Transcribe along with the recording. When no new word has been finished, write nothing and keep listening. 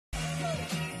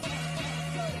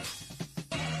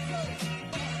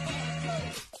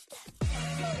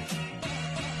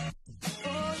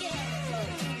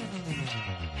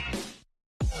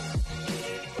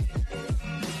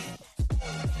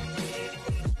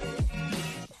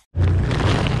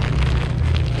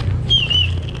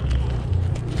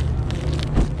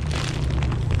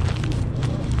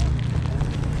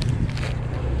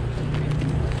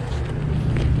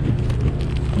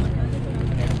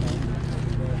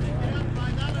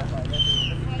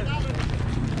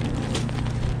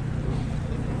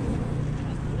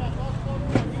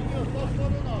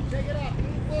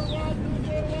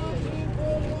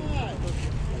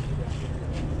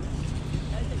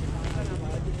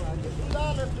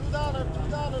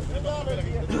$2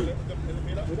 here.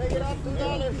 Take it up,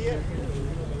 $2 here.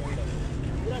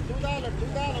 $2.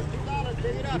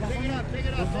 Take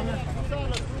it up. $2.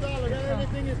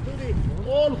 Everything is $2.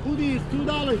 All hoodie is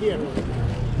 $2 here.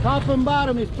 Top and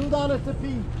bottom is $2 a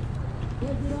piece. Take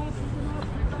it up,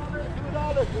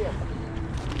 $2 here.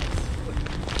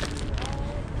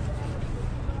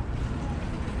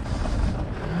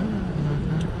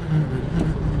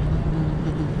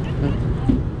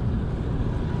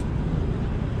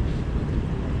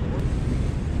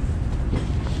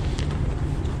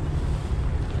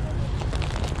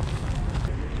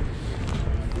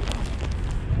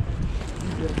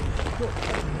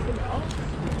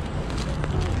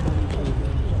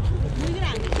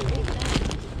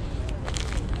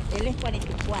 Él es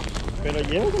 44. Pero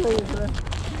llévatelo.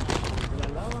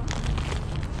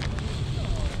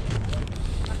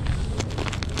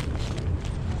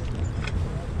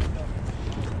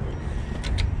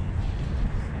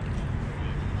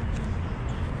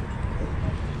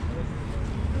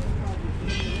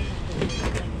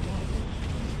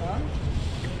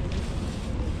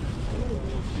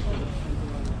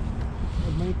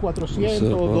 $1,400,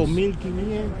 $2,500,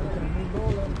 $3,000.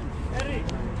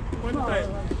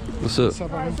 What's up?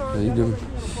 How you doing?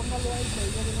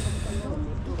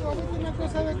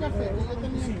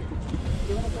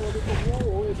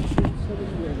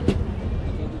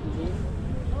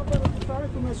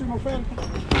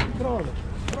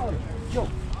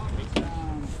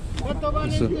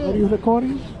 Are you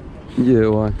recording? Yeah,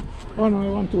 why? Oh no, I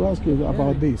want to ask you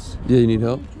about this. Yeah, you need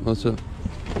help? What's up?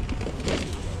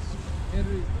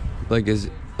 Like if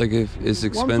it's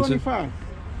expensive? 125.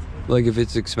 Like if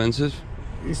it's expensive?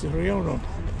 It's real or not?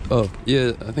 Oh,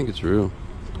 yeah, I think it's real.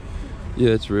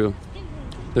 Yeah, it's real.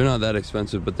 They're not that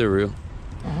expensive, but they're real.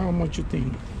 How much you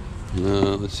think?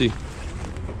 Let's see.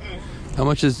 How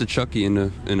much is the Chucky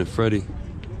and the Freddy?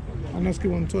 I'm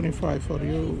asking 125 for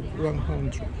you,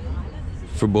 100.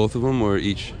 For both of them or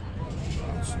each?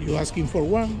 You asking for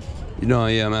one? No,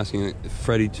 yeah, I'm asking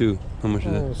Freddy too. How much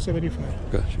is that?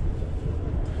 75. Gotcha.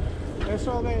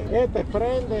 Eso de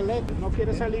prende, no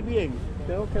quiere salir bien.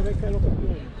 Tengo que ver qué es lo que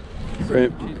tiene.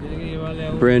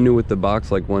 Brand new with the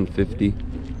box, like 150.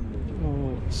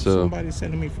 No, So somebody's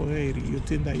selling me for 80. You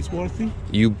think that is worthy?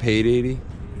 you paid 80?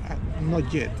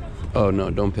 Not yet. Oh no,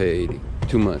 don't pay 80.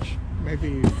 Too much.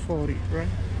 Maybe 40, right?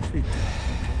 50.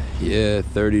 Yeah,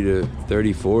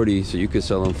 30, 40. So you could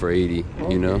sell them for 80.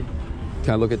 Okay. You know?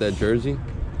 Can I look at that jersey?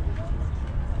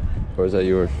 Or is that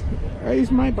yours?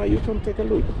 It's mine, but you can take a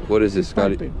look. What is this,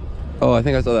 Scotty? Stamping. Oh, I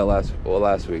think I saw that last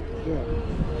week.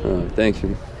 Yeah. Thanks,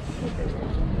 man.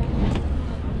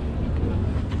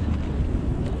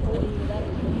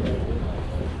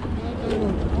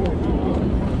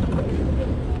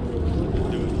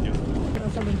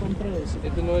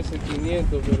 Este no es el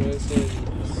 500, pero es el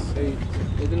 6.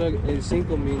 Este no es el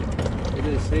 5,000, este es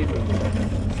el 6,000.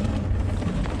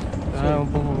 Ah, un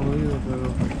poco jodido, pero...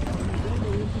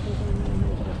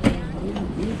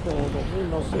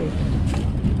 No sé.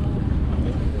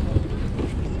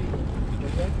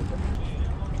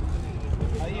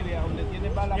 Ahí vea, donde tiene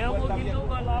la puerta abierta.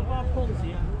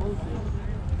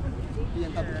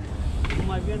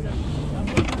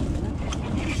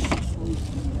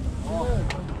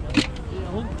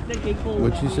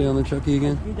 What'd you say on the Chucky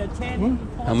again?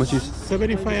 What? How much you?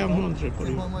 75 and 100 for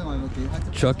you.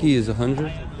 Chucky is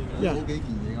 100. Yeah. We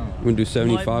can do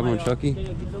 75 on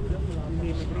Chucky.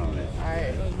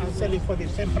 I'm selling for the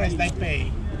same price I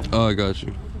pay. Oh, I got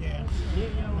you. Yeah.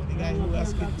 The guy who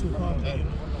asked me 200.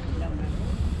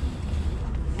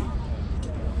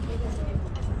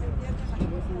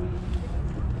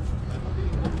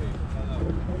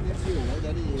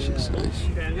 She's nice.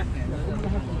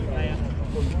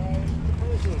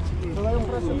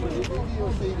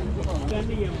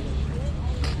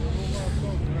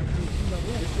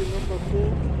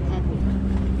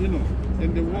 You know,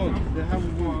 in the world, they have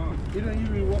one. You don't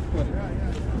even work for it.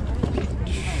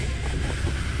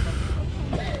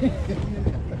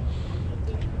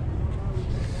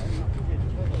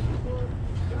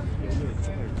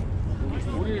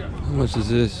 How much is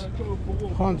this?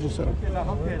 100, sir.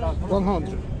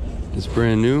 100. It's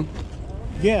brand new.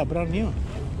 Yeah, brand new.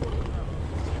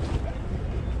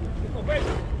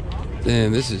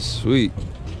 Damn, this is sweet. I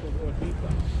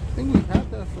think we had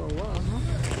that for a while, huh?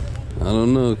 I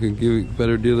don't know. Could give it a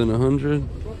better deal than 100.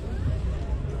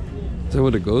 Is that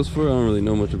what it goes for? I don't really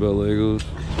know much about Legos.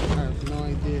 I have no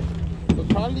idea. But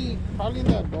probably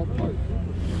that ballpark.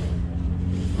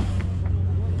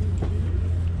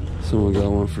 Someone got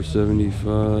one for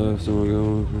 75. Someone got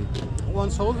one for... One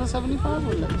sold for 75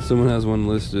 or less? Someone has one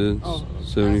listed. Oh.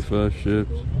 75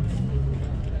 shipped.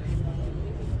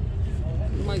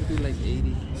 might do like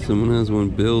 80. Someone has one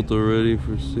built already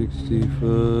for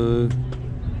 65.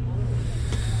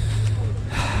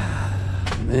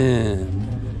 Man.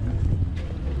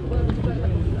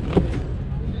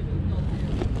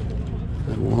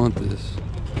 I want this.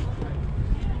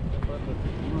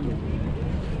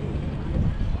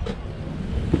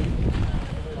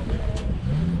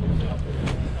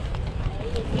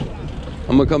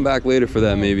 I'm gonna come back later for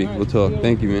that, maybe. We'll talk.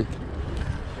 Thank you, man.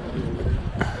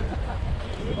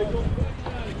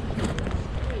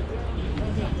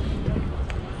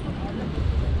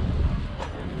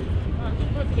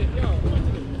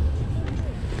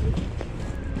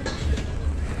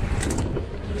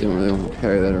 Don't really want to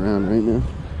carry that around right now.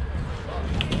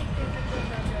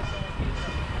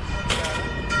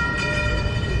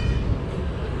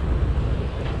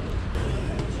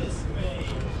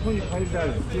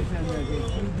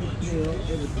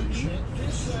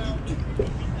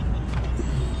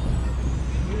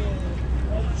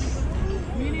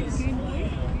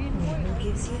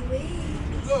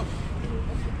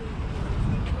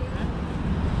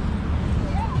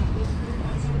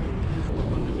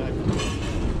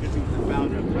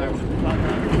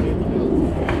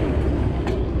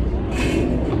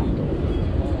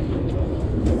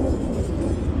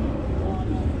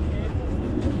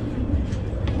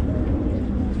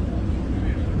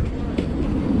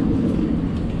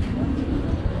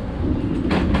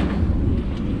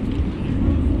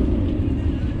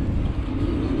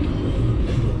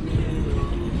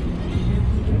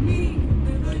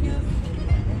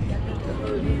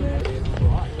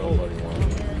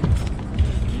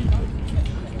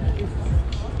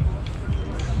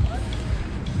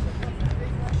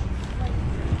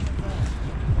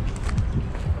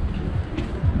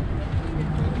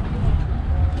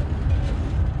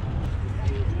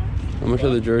 How much are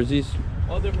the jerseys?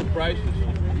 All different prices.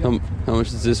 How much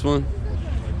is this one?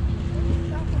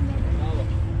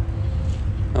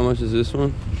 How much is this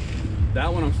one?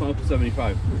 That one I'm selling for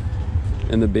 75.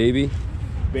 And the baby?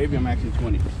 Baby, I'm actually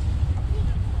 20.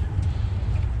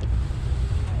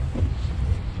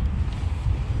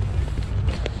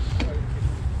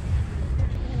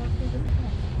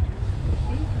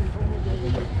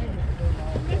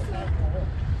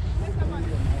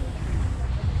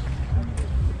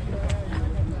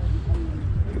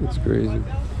 That's crazy.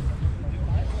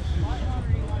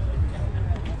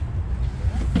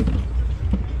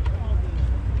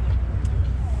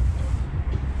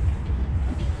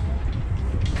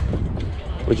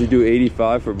 Would you do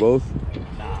 85 for both?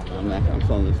 Nah, I'm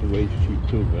selling this way too cheap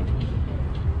too, bro.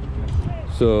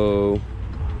 So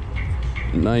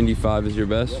 95 is your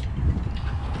best? Yep.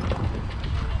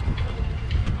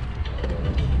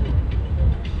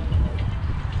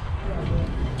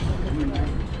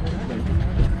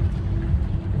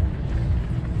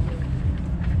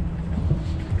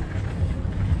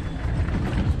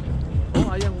 Oh,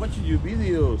 I am watching your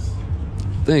videos.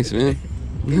 Thanks, man.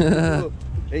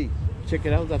 Hey, check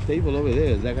it out, that table over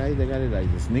there. That guy, they got it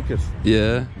like the sneakers.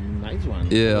 Yeah. Nice one.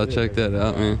 Yeah, I'll check that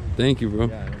out, man. Thank you, bro.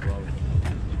 Yeah, no problem.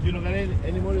 You don't got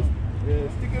any more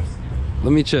stickers?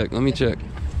 Let me check. Let me check.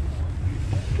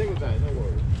 Take your time, no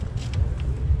worries.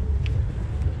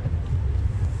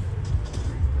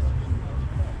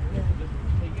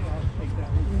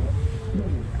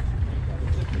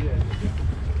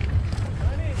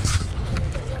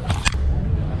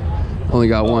 Only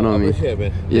got one on me.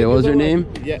 Yeah, what was your name?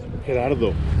 Yeah,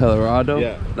 Gerardo. Gerardo?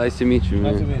 Yeah. Nice to meet you,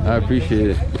 man. Nice to meet you. I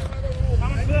appreciate it. How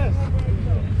much is this?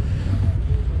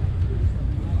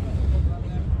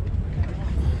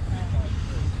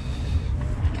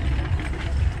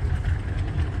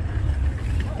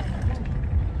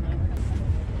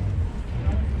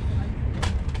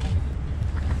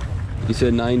 You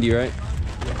said 90, right?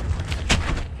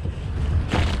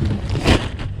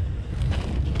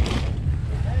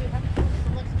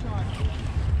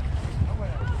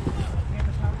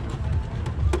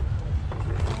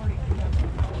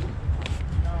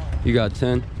 You got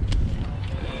 10?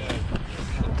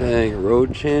 Dang,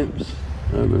 road champs.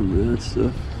 I remember that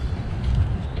stuff.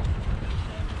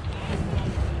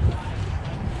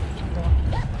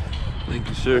 Thank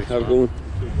you, sir. Have a good one.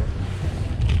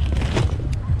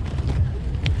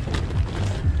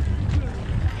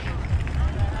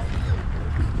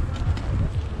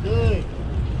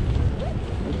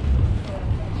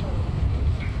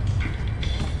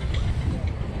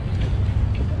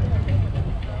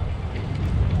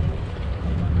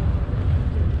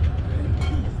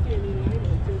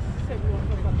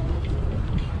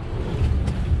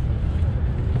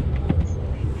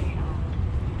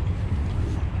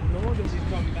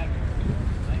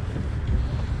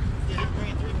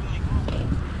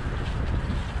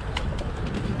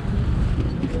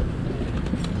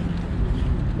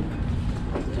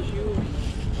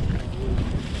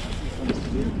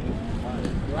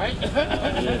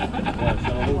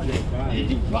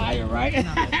 Fire, right?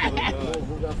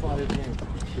 Who got fired again?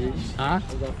 Huh?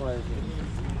 Who got fired again?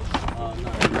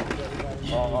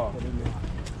 Oh.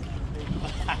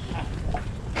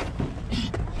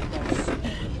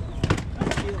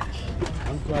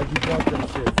 I'm glad you bought them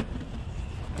shit.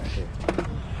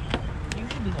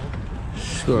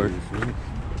 Sure.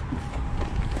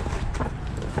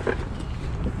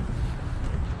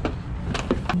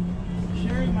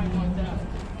 Sherry might want that.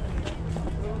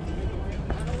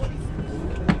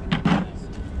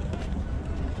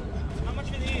 How much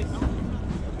are these?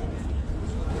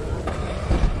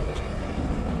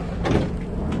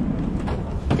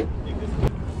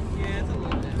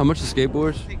 How much are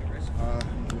skateboards?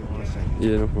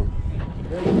 Yeah, no problem.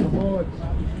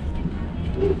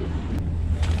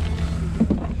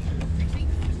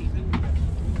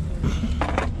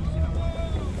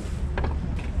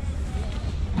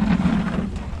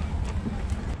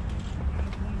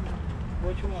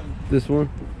 Which one? This one?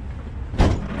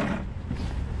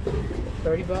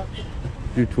 30 bucks?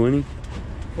 Do 20?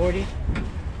 40?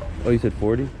 Oh, you said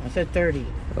 40? I said 30.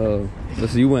 Oh,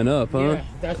 so you went up, huh? Yeah,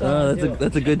 that's all I do.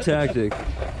 that's a good tactic.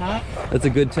 Huh? That's a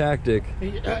good tactic.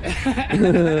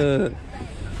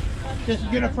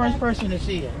 Just get a first person to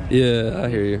see it. Yeah, I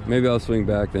hear you. Maybe I'll swing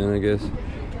back then, I guess.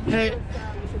 Hey,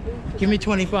 give me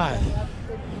 25.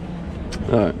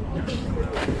 All right.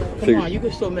 Come on, you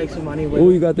can still make some money with Oh,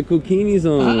 it. you got the Kokinis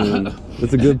on.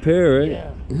 That's a good pair, right?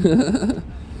 Yeah.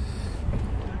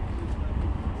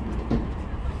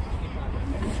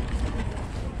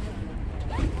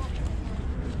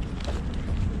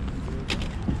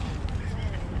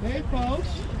 Hey, folks.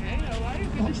 Hey, how are you?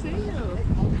 Good to see you.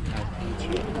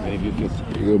 Maybe you can.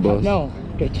 Here you go, boss. No,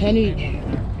 they're 10 each. This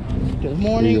Here you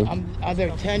morning, go.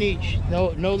 they're 10 each.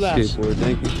 No less. Skateboard,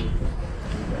 thank you.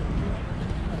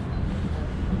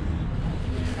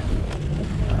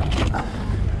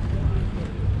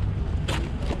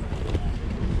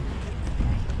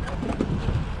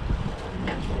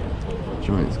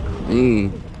 Joint's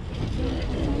clean.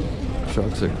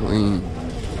 Trucks are clean.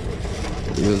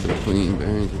 Wheels are clean.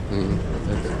 Bearings are clean.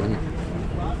 That's clean.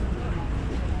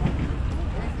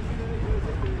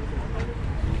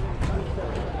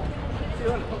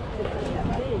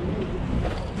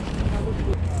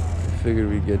 Figured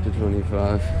we'd get to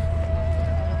 25.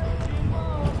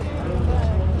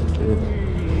 Yeah.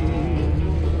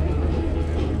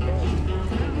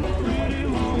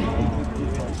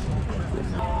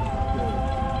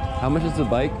 How much is the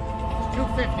bike?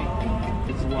 250.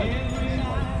 It's one.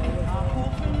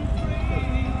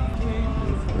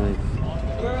 Nice.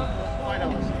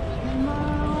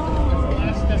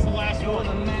 That's the last one.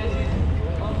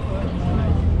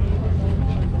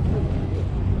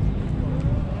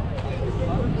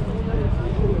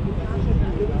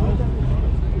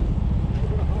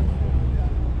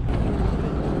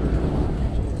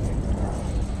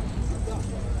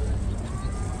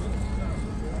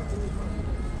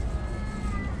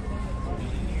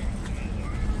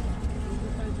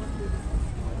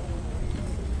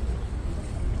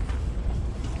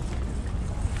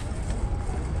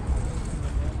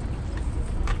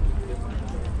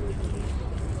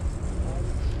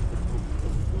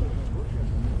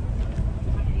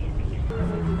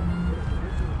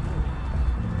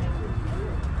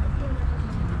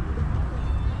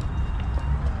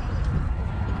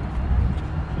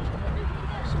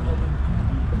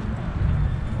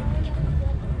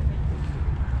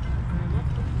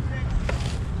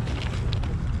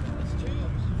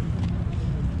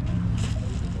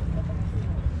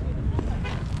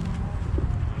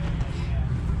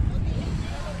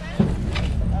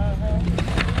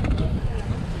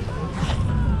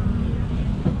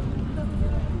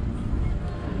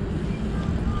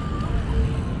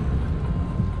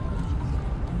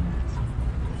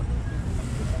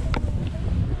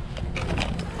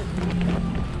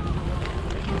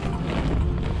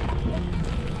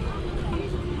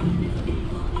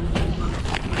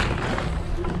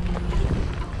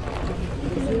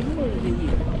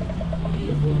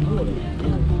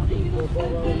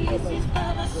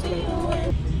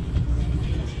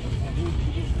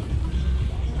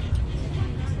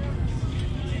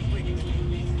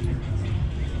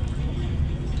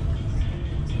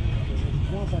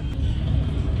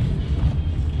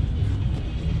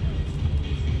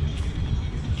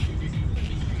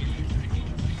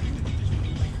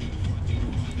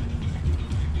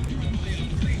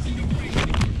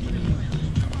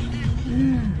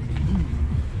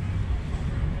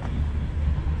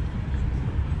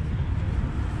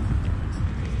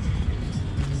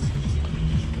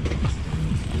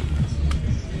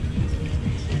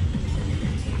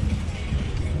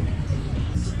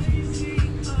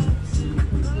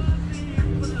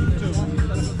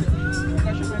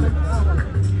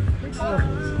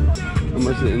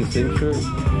 much is the instinct shirt? Is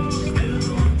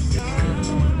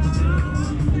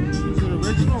it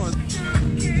original or?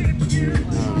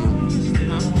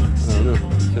 I don't know.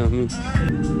 Tell me.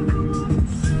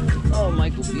 Oh,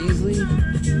 Michael Beasley.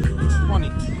 20.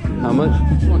 How much?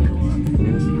 20.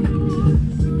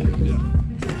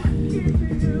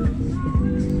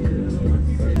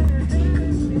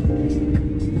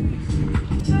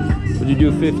 Would you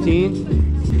do 15?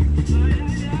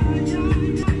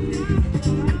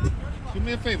 Do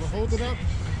me a favor, hold it up.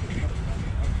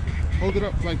 Hold it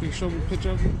up like they show me a picture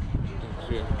of you.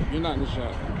 Yeah, you're not in the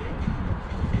shot.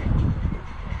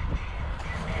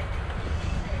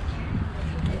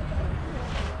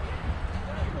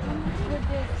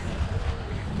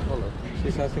 Hold up.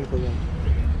 She's asking for them.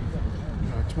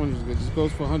 20 is good. This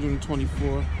goes for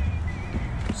 124.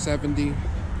 70.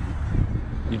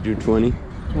 You do 20?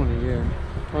 20, yeah.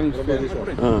 20 is fair.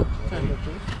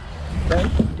 Yeah.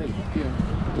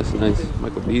 That's nice.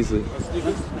 Michael Beasley.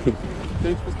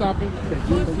 Thanks for stopping.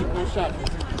 Keep on shopping.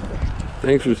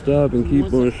 Thanks for stopping.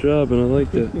 Keep on shopping. I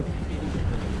like that.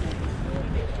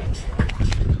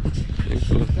 Thanks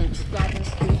for stopping.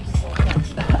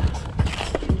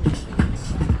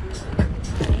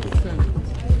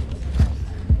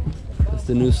 That's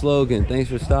the new slogan. Thanks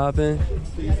for stopping.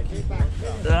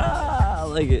 Ah, I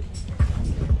like it.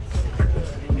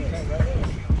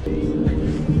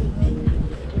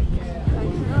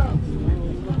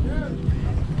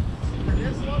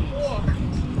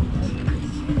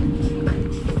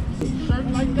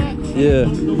 Yeah.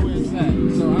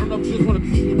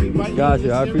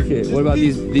 Gotcha, I appreciate it. What about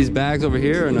these bags over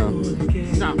here or no?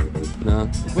 No. No?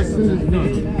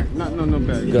 No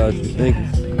bag. Gotcha, thank you.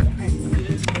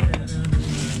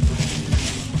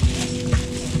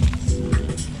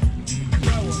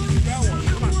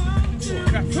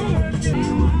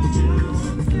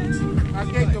 I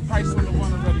gave you a price on the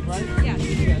one already, right? Yeah.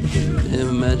 Damn,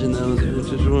 imagine that was the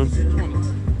richest one.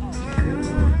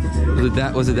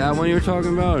 Was it that one you were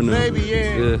talking about or no? Maybe,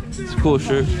 yeah. Yeah, it's a cool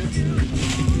shirt.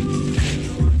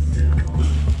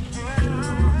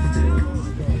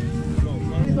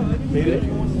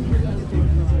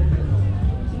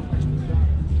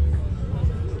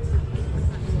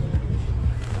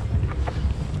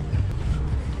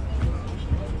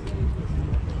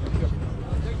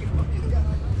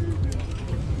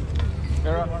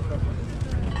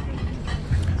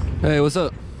 Hey, what's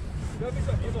up?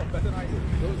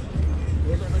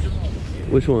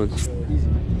 Which ones?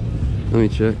 Let me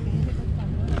check.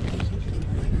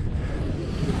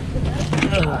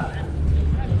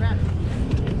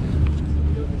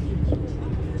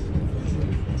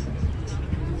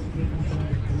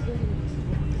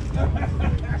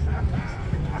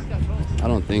 I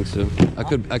don't think so. I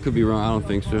could be wrong. I don't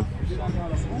think so.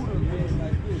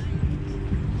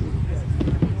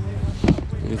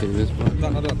 Anything in this box?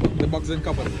 The box and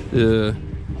cover. Yeah.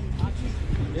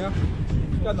 Yeah.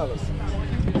 $10.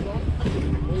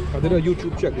 I did a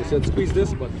YouTube check. They said squeeze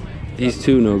this, but These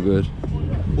two no good.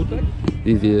 bootleg?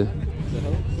 These, yeah. The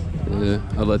hell? Yeah,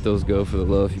 I'd let those go for the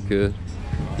low if you could.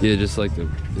 Yeah, just like they're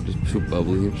just too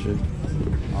bubbly and shit. Okay.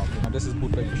 And this is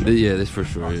bootleg for sure. Yeah, this for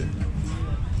sure, yeah.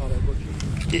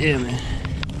 Yeah, man.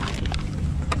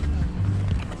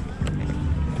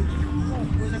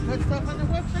 Was there good stuff on the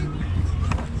website?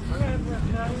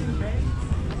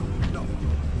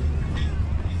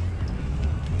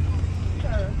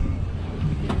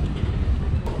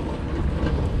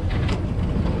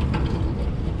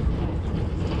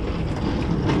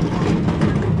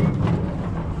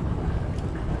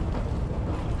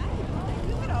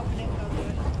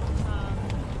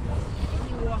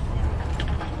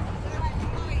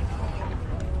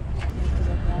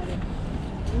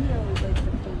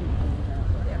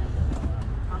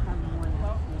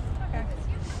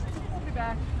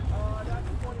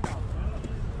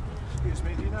 Excuse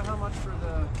me, do you know how much for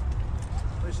the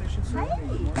PlayStation 3? Let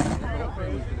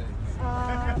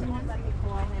me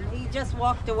call him. He just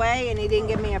walked away and he didn't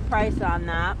give me a price on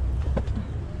that.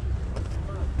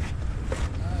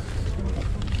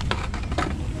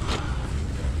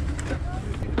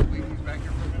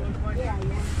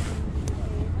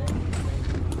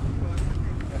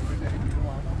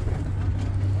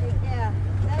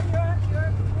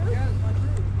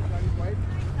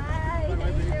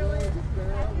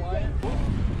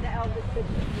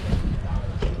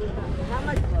 How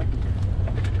much?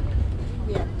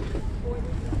 Yeah.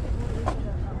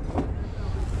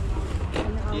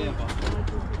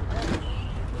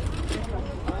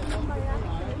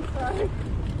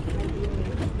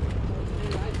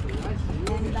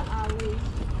 And the Ali.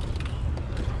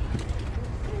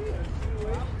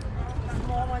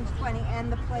 Small one's 20,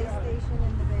 and the PlayStation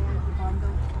and the band. bundle.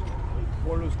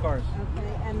 4 loose cars.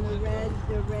 Okay, and the red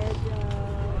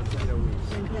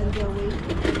Nintendo Wii.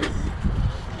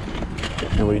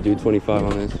 And what do you do? 25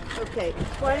 on this? Okay,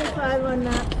 45 on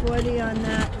that, 40 on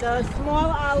that. The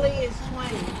small ollie is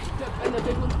 20. And the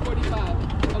big one's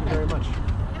 45. Okay. Very much.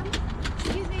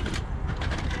 Excuse me.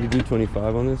 You do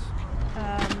 25 on this?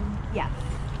 Yeah.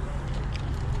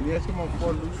 Can you ask him on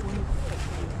 4 loose ones?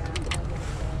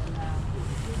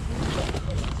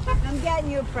 I'm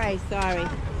getting you a price, sorry.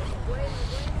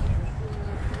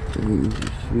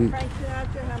 Sweet. Price it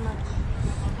out to how much?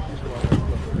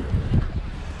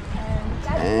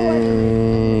 And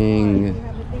Dang. you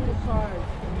have a thing of cards.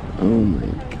 Oh my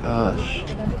gosh.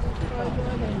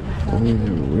 These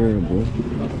are wearable.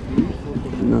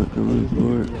 Not coming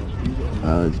for it.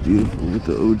 Wow, it's beautiful with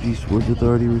the OG Sports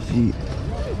Authority receipt.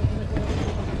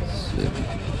 Sick.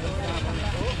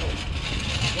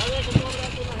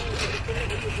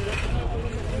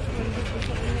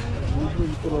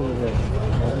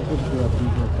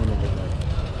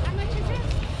 How much is it?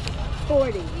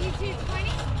 40. You do 20?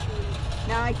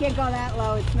 No, I can't go that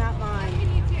low. It's not mine.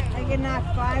 Can you do? I can knock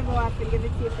 5 off and give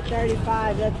it to you for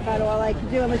 35. That's about all I can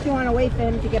do, unless you want to wait for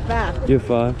him to get back. Give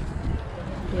 5.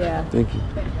 Yeah. Thank you.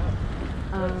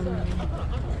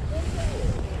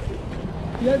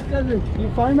 Yes, cousin. You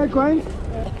find my coins?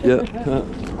 Yeah.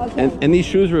 And these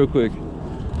shoes real quick.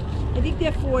 I think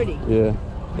they're 40. Yeah.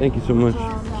 Thank you so much. He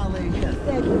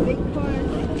said the big cars,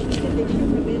 he said they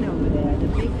shouldn't have been over there. The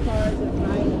big cars are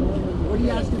right. What are you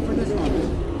asking for this one?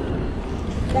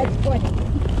 That's 20.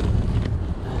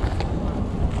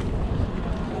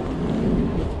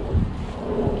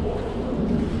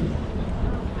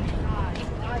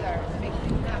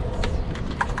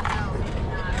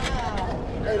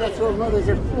 Hey, that's what mothers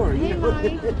are for. Hey,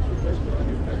 Mommy.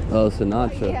 Oh,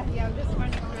 Sinatra. Yeah, I'm just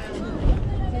running around.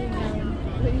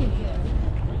 What do you do?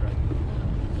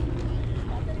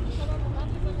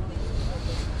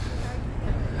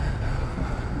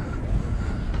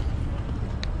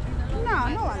 No,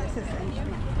 no one is essential.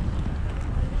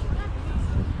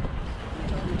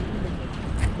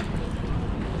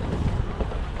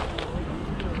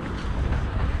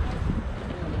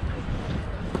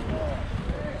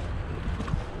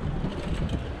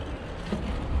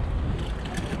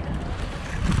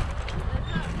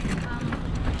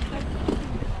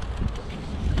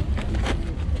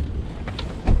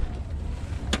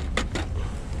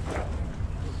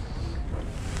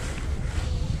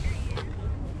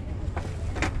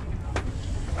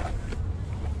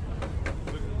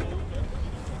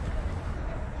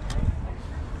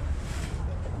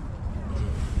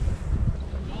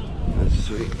 That's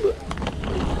sweet.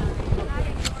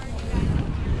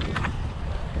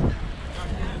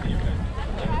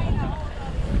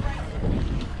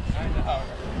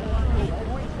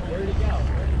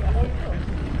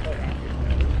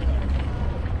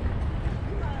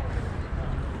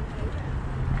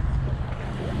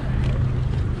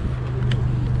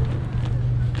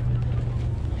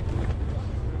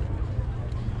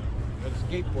 There's a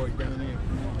skateboard down there.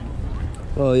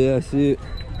 Oh yeah, I see it.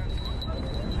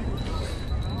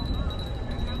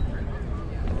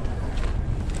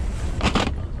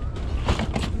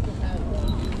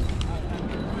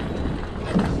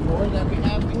 More that we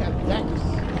have decks.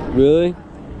 Really?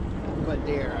 But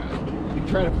they're, we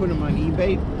try to put them on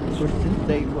eBay. So since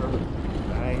they were,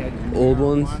 I had Old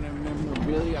ones? marijuana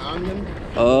memorabilia on them.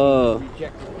 Oh.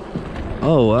 Rejected.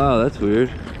 Oh wow, that's weird.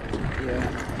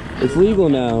 Yeah. It's legal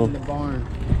now. In the barn.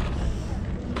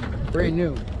 Brand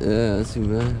new. Yeah, that's too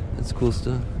bad. That's cool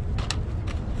stuff.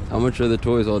 How much are the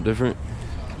toys? All different?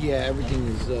 Yeah, everything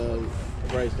is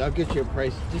priced. I'll get you a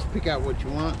price. Just pick out what you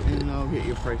want and I'll get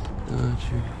you a price.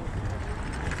 Gotcha.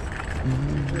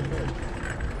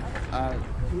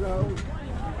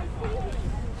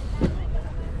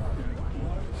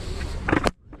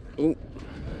 Oh.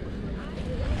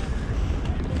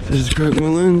 Just cracked my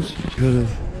lens. Could've.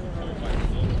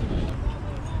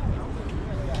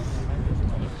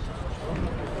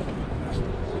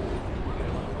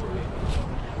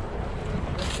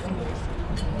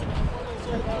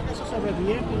 Eso se ve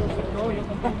bien, pero no, yo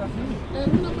compré así. Es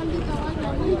una maldita vaina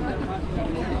horrible.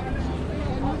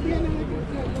 No tiene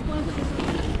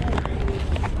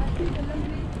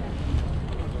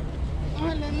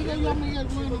Ah, le digo yo a Miguel,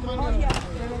 bueno, mano.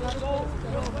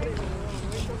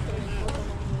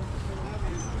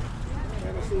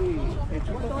 Pero si el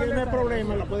chico tiene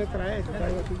problemas, lo puede traer. Si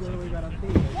trae aquí, yo le doy garantía.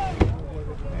 Yo no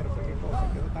vuelvo dinero, cualquier cosa.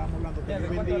 Que no estábamos hablando que yo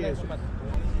vendí eso.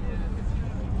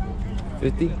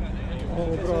 50?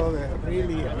 Oh, brother,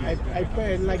 really, I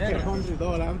paid like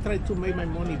 $100. I'm trying to make my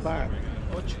money back.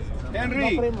 No,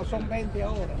 primo, son 20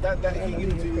 ahora.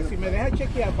 Que si me deja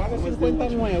chequear, paga 50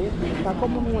 nuevo, está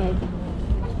como nuevo.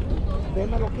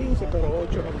 Deme los 15, pero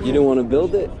 8 no. You didn't want to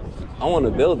build it? I want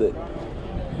to build it.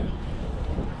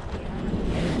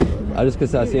 I just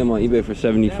because I see them on eBay for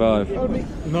 75.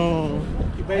 No,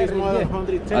 eBay is more than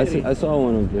 130. I saw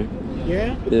one up there.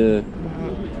 Yeah? Yeah.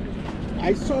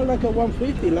 I saw like a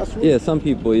 150 last week. Yeah, some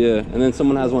people, yeah. And then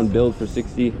someone has one built for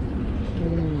 60. Let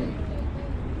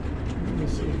me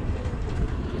see.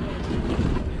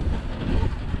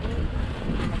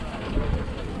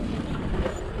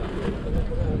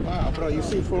 Wow, bro, you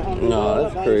see $400? No,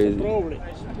 that's crazy. Probably.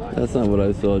 That's not what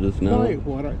I saw just now. No,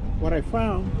 what I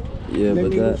found. Yeah,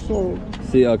 but that. Sold.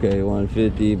 See, okay,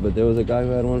 150, but there was a guy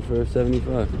who had one for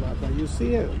 75. But you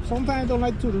see it. Sometimes I don't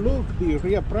like to look the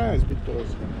real price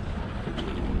because.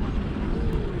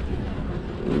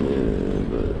 Yeah,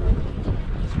 but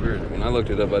it's weird. When I looked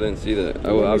it up, I didn't see that.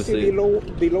 I would obviously see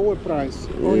the lower price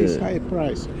or its high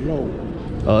price, low.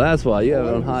 Oh, that's why you have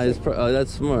it on highest price. Oh,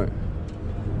 that's smart.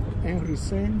 And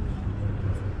Reseller,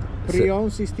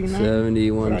 pre-owned 69,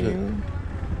 71.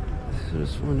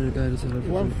 Just wondered, the guy just had it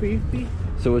for 150.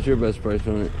 So what's your best price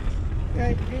on it?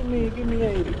 Yeah, give me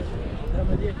 80.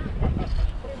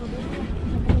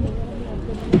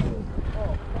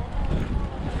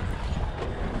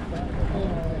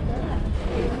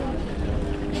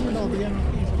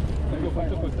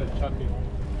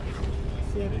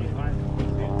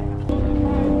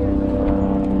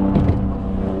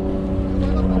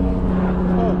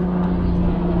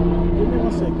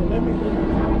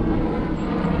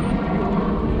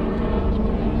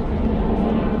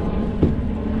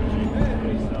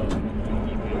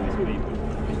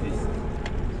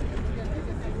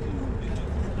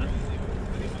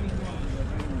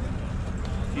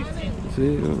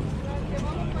 See?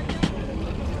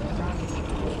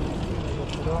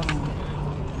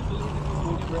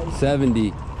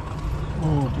 70.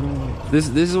 Oh, bro. This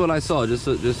is what I saw. Just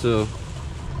so.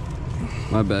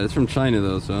 My bad. It's from China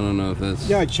though, so I don't know if that's.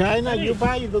 Yeah, China. You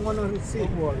buy, you don't want to receive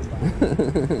one.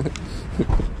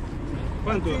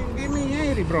 Give me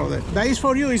 80, brother. That is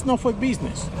for you. It's not for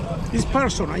business. It's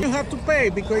personal. You have to pay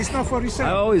because it's not for resale.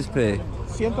 I always pay.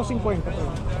 150.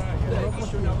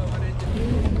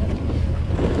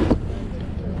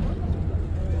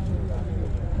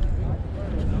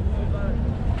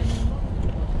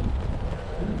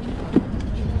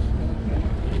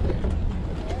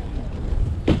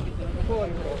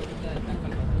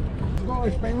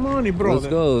 Spend money, brother. Let's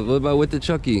go. What about with the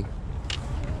Chucky?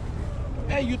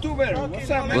 Hey, YouTuber, what's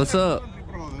up, man? What's up?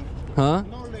 Huh?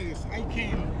 No legs, I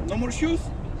can't. No more shoes?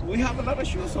 We have a lot of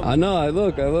shoes. I know, I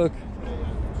look. Ellos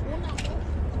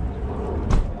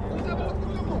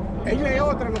hay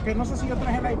otra, lo que no sé si yo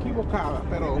traje la equivocada,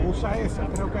 pero usa esa.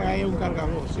 Creo que hay un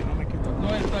cargador, si no me equivoco.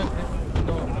 No, esta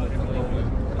no.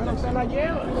 Pero se la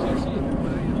lleva.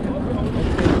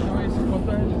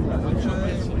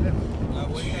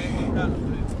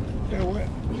 Qué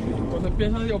bueno. Cuando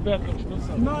empiezan de Alberto,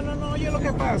 No, oye lo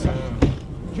que pasa.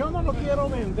 Yo no lo quiero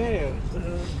vender,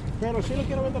 pero sí lo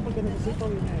quiero vender porque necesito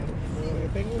dinero.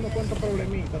 Tengo unos cuantos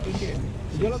problemitas, ¿tú entiendes?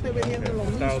 Yo lo estoy vendiendo lo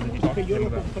mismo que yo lo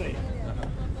compré.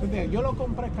 ¿Entiendes? Yo lo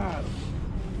compré caro.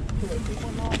 Pero el tipo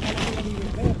no lo quiere ni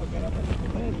vender porque era para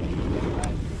vender.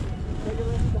 Yo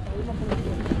necesito para irme por el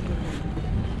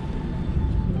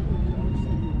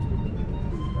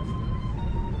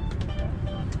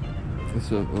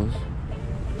What's up, boss?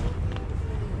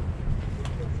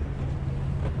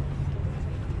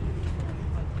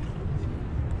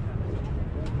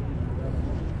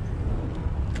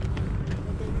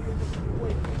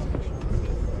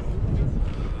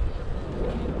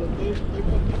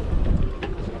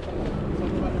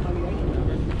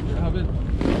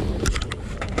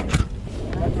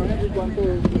 ¿Cuánto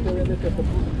usted vende este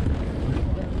popular?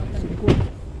 50.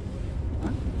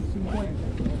 50.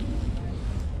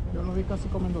 Yo lo vi casi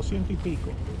como en 200 y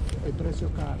pico. El precio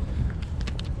caro.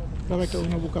 Sabes que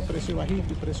uno busca precio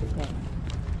bajito y precio caro.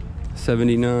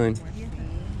 79.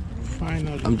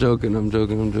 Finally. I'm joking. No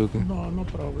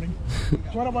problem.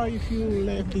 What about if you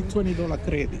left the $20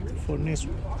 credit for next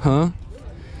one? Huh?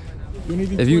 You need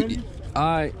the If 20? you,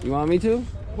 alright, you want me to?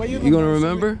 What You gonna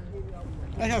remember?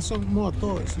 I have some more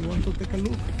toys. You want to take a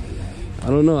look? I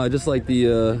don't know. I just like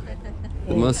the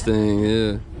Mustang.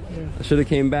 Yeah. I should have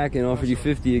came back and offered you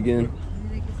 50 again.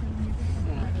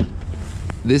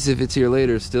 This, if it's here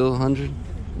later, still 100.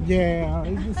 Yeah,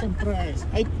 it's the same price.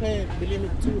 I paid, believe me,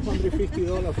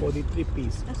 $250 for the 3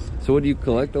 pieces. So what, do you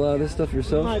collect a lot of this stuff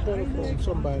yourself? I bought it from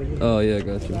somebody. Oh yeah,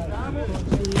 gotcha.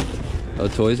 Oh,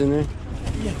 toys in there?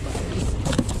 Yeah.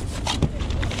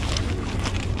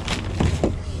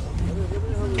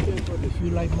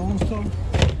 like Monster.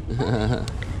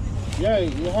 Yeah,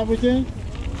 you have everything?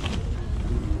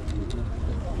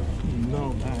 No, I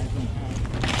don't have.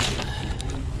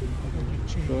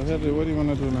 So, Heather, what do you want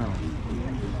to do now?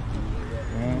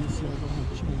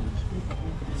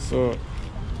 So,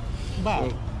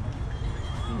 Bob.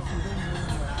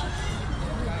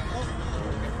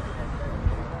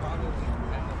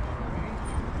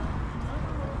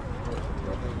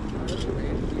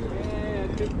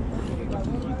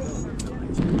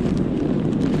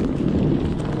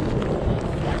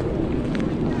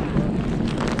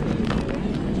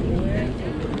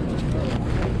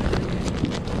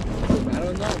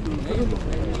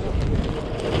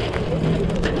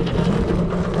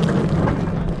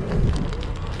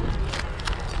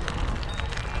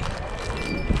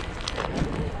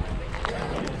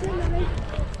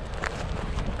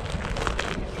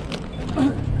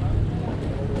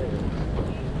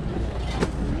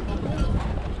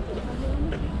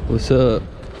 What's up?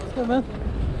 What's up, man?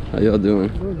 How y'all doing?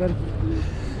 Doing good.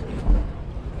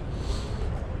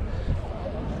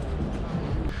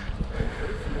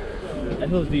 I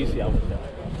feel DC. I would say.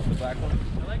 The black one.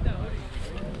 I like that hoodie.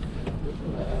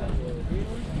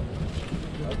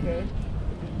 Okay.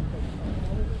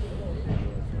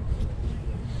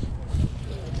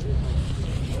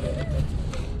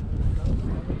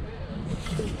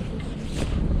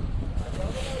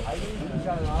 I usually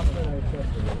got an offer and I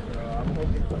accepted it, so I'm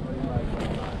hoping somebody like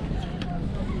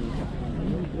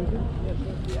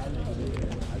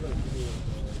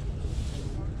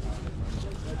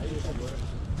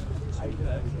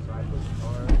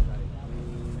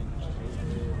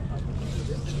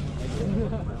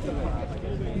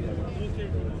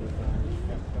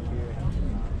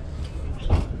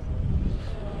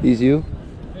These you?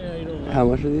 Yeah, you know. How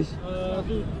much are these?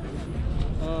 Dude,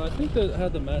 I think they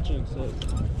had the matching set.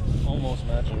 Almost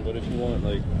matching, but if you want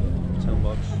like $10,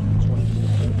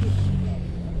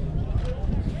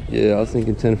 20. Yeah, I was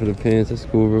thinking 10 for the pants. That's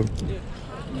cool, bro. Yeah.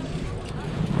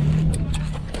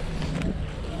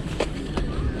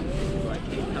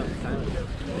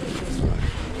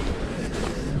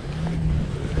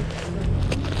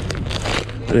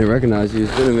 I didn't recognize you.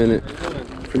 It's been a minute.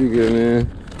 Pretty good, man.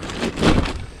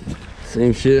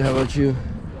 Same shit. How about you?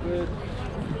 Good.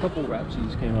 A couple rap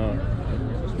sheets came out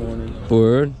this morning.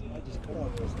 Word.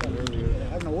 I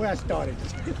don't know where I started.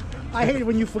 I hate it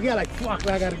when you forget, like, fuck,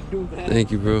 I gotta do that.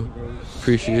 Thank you, bro.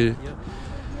 Appreciate it. Yep.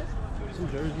 Some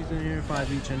jerseys in here,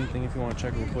 5 each, anything if you want to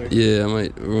check real quick. Yeah, I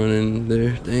might run in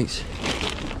there. Thanks.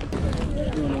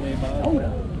 You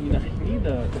need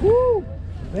the. Woo!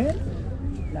 Man?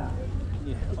 Nah.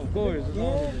 Yeah, of course.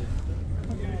 Yeah.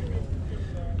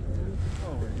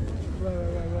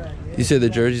 Right. You said the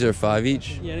jerseys are 5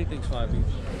 each? Yeah, anything's 5 each.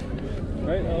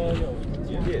 Right?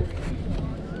 Yeah.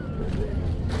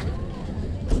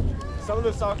 Some of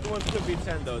the softer ones could be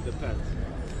 10 though, depends.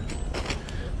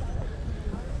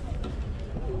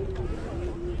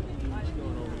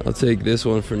 I'll take this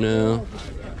one for now.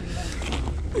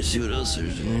 Let's see what else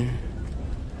there's in here.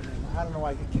 I don't know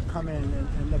why I keep coming and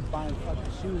end up buying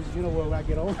fucking shoes. You know where I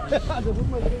get home? I said, what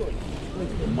am I doing?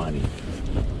 Wasting money.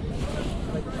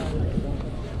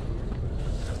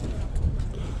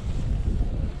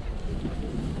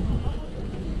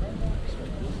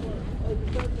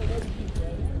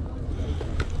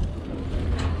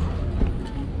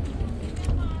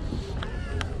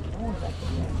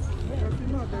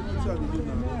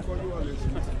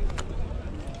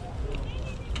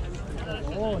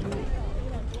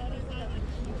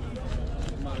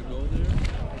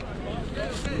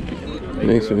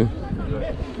 Thanks, man.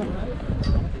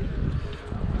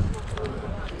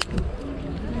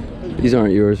 These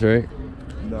aren't yours, right?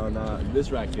 No, not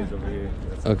this rack is over here.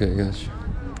 Okay, gotcha.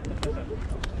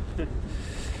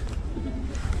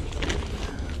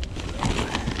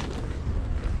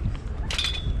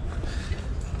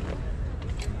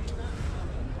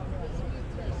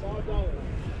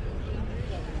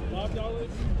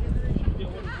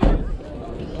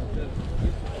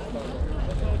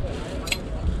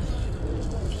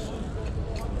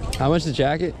 How much the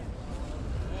jacket?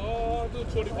 I'll do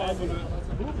 25 for it.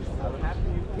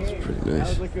 It's pretty nice. That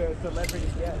was like a celebrity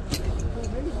guest.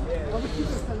 Yeah,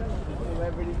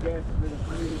 celebrity guest with a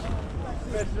free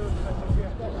special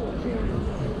guest.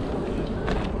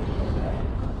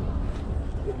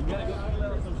 You gotta go fill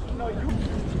out some. No, you.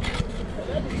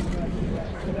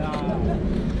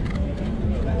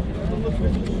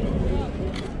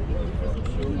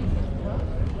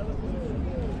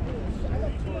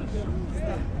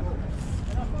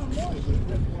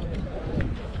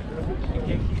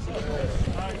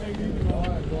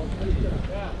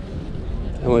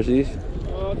 How much are these?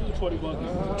 I'll do 20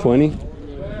 bucks. 20?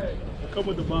 come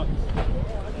with the box.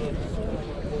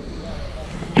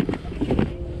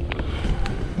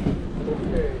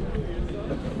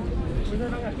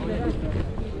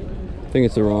 I think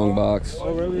it's the wrong box.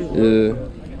 Oh, really? Yeah.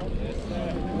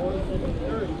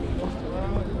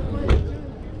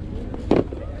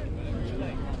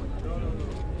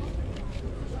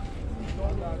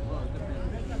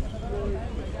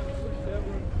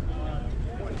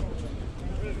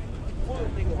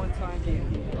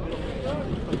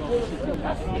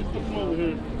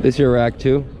 This your rack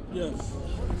too? Yes.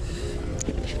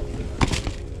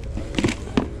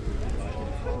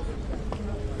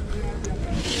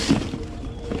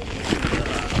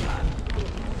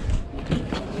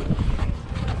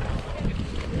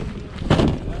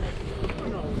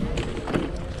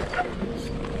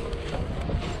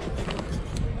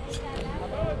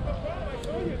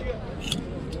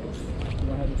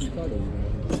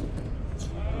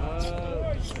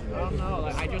 I don't know.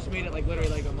 Like, I just made it like literally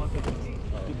like a month ago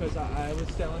because I was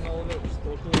selling all of it just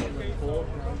locally in the full.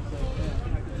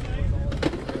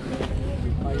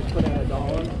 I just put in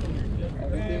 $1,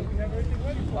 everything.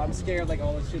 Well, I'm scared like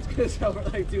all this shit's gonna sell for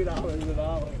like $2 a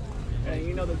dollar. And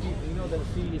you know the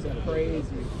fees are crazy.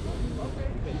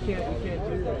 You can't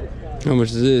do that. How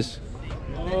much is this?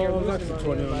 Oh, it's actually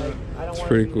 20 on that. It's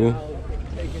pretty cool.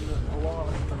 Taking a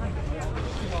loss.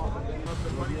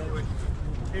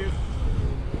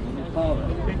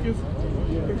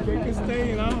 They can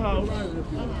stay in our house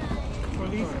for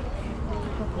these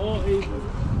all ages.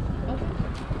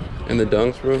 And the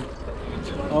dunks, bro?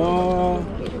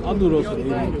 I'll do those for 80.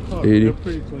 80. They're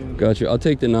pretty clean. Got you. I'll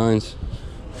take the 9s.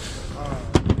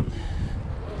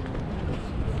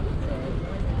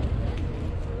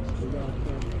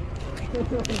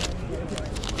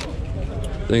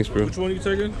 Thanks, bro. Which one are you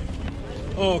taking?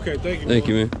 Oh, okay. Thank you. Thank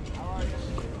you, man.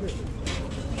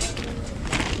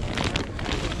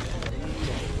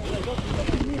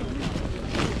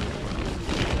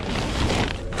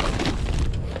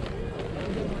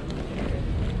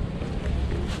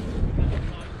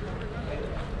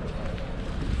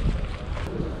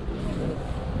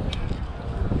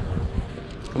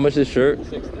 How much is this shirt?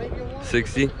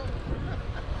 60.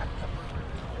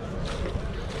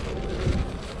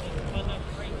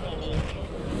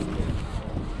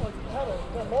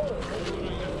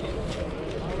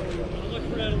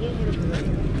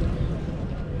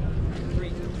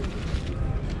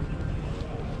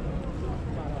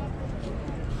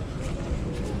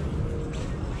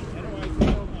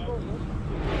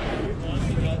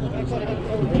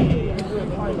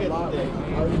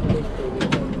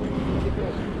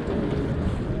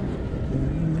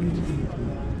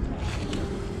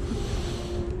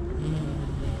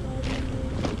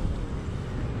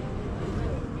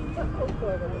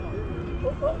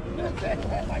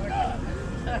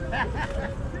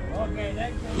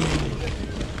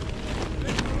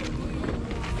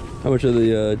 How much are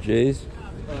the J's?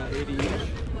 80 each.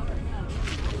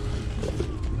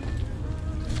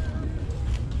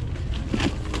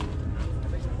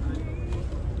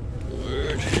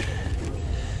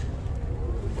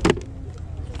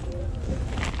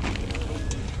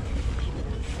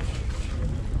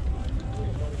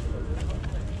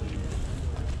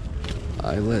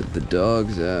 I let the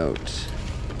dogs out.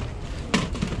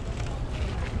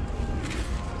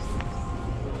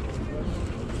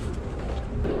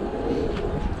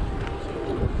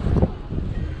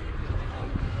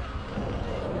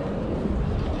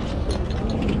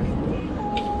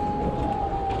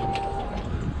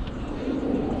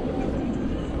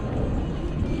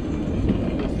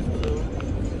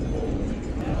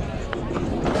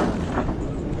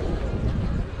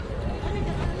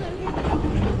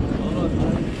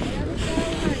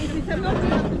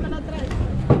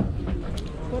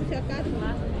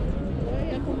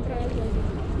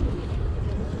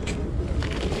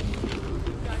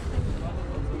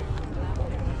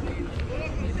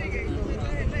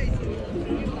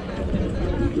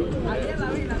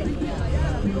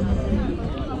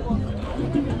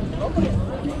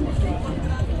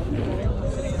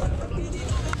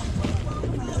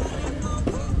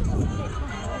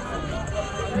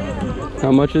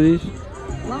 How much are these?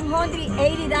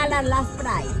 $180 last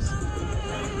price.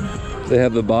 They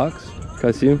have the box? Can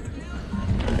I see them?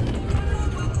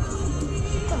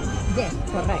 Yes,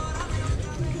 correct.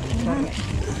 Correct.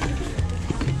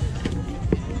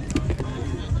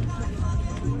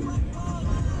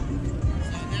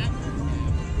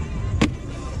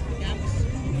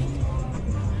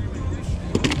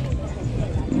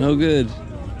 No good.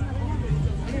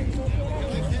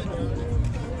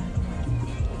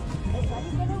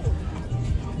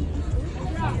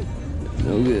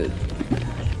 No good.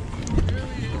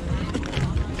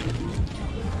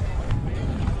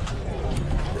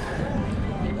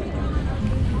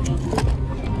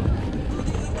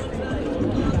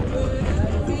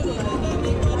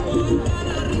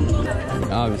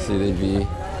 Obviously they'd be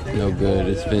no good.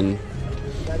 It's been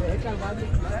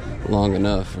long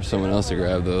enough for someone else to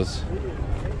grab those.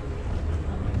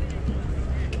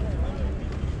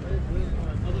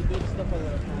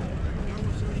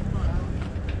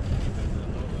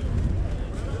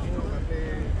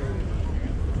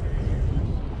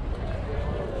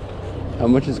 How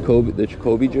much is the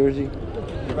Kobe jersey?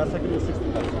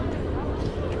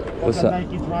 What's that?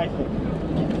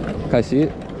 Can I see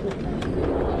it?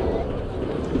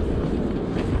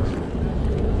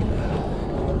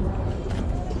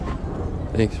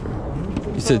 Thanks, bro.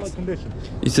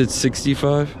 You said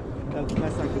 65? That's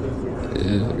not good.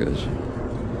 Yeah, I got you.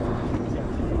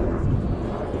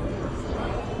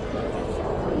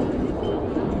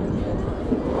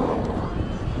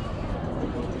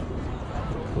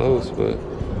 Close, but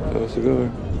close to go.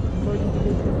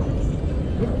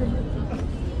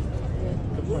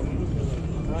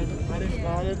 I didn't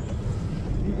start it.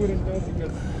 You wouldn't know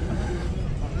because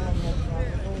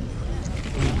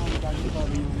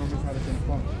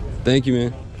Thank you,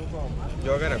 man.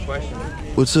 Yo, I got a question.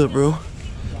 What's up, bro?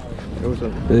 Hey, what's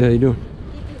up? Hey, how you doing?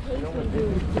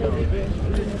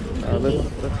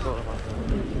 Let's go.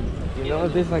 You know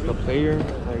if there's like a player,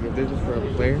 like if this is for a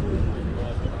player?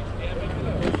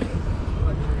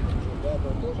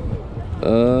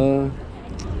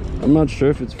 I'm not sure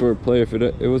if it's for a player. If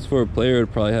it was for a player,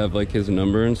 it'd probably have like his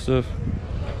number and stuff.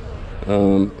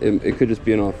 It could just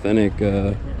be an authentic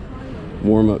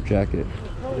warm-up jacket.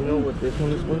 You know what this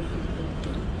one is worth?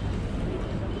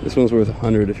 This one's worth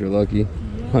 100 if you're lucky.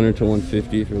 100 to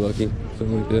 150 if you're lucky.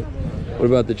 Something like that. What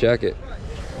about the jacket?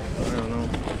 I don't know.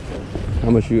 How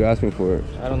much are you asking for it?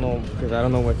 I don't know, because I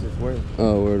don't know what it's worth.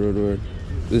 Oh, word.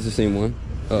 This is the same one?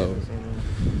 Oh.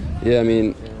 Yeah, I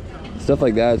mean, stuff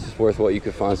like that is just worth what you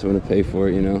could find someone to pay for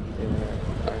it, you know?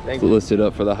 Yeah. Thank To you. list it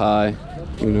up for the high,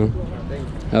 you know?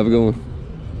 Have a good one.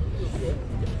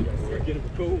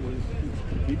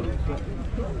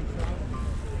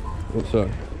 Oh,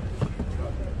 sorry.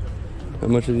 How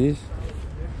much are these?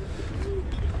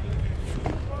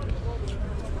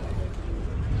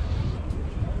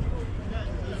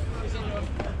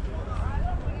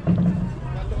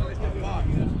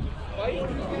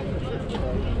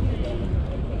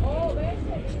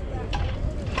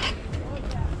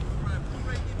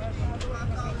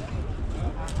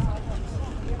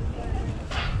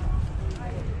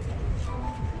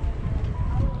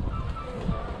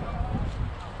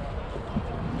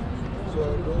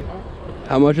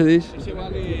 How much are these?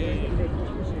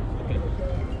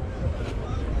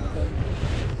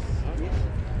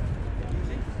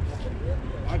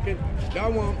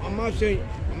 That one, I'm not saying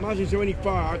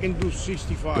 75. I can do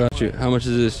 65. Got you. How much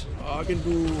is this? I can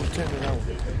do 10 an hour.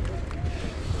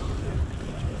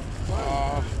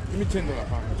 Give me $10.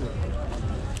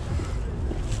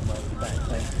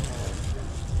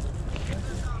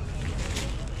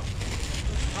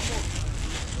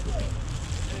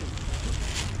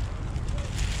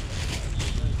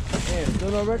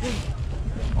 Still no record?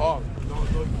 Oh, no, you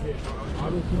can't. I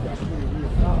don't think that's really real.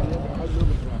 I live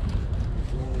with that.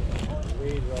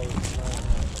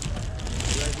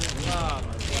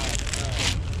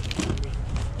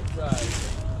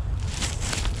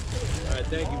 Alright,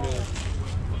 thank you, man.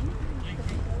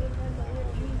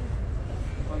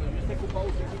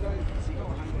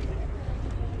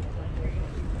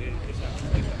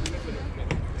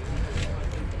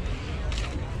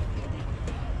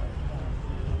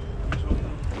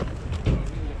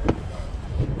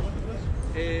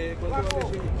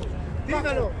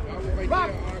 Dímelo.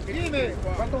 Dime.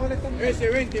 ¿Cuánto vale esta? Ese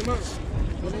 20 más.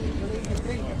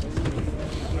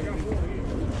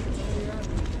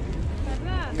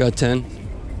 Got 10.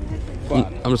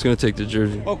 I'm just gonna take the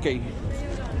jersey. Okay.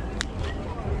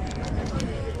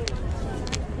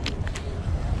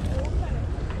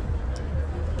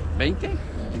 ¿20?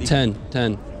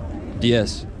 10.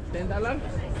 Yes. $10.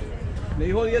 ¿Le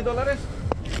dijo $10?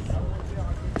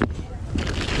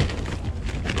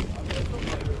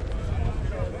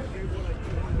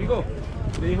 Amigo,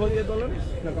 ¿le dijo $10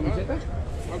 la camiseta?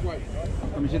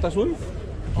 ¿La camiseta azul?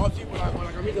 Oh, sí, con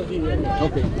la camisa sí.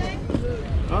 Ok.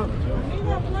 Ah.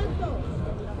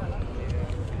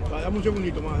 Dame un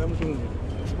segundito más, dame un segundo.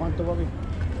 ¿Cuánto va a ver?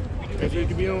 Ese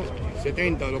que vino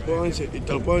 70, te lo puedo dar en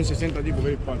 60 a ti porque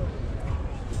eres hispano.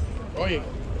 Oye,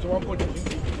 eso va por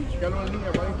checarlo en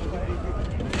línea, ¿vale?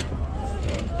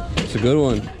 It's a good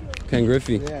one. Ken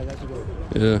Griffey. Yeah, that's a good one.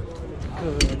 Yeah.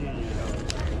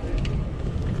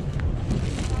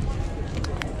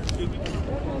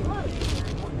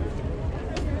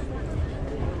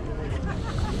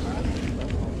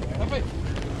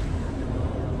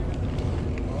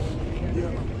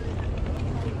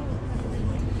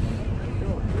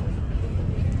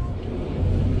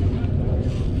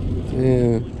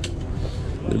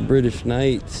 British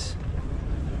Knights.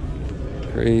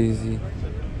 Crazy.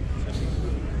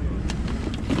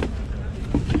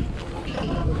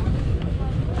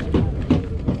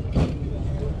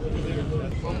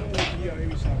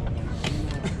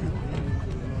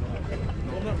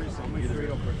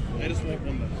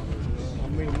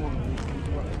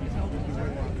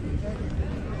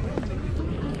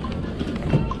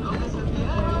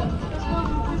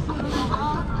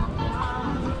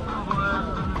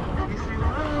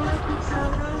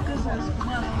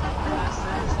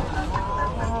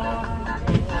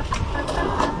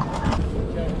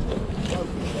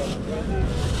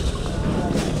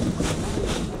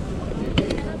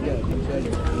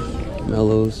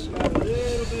 Mellows.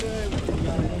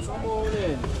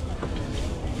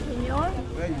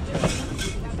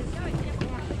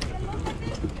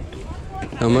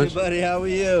 How much? Hey buddy, how are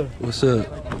you? What's up?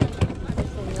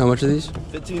 How much are these?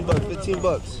 15 bucks, 15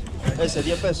 bucks. Ese,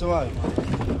 10 pesos más.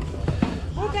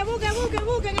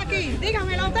 Busquen aquí.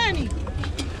 Díganme los tenis.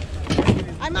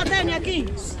 Hay más tenis aquí.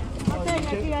 Más tenis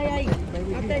aquí, hay.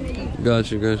 Más tenis aquí.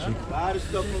 Gotcha.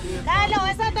 Dale,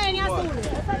 esa tenis azul.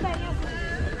 Esa tenis azul.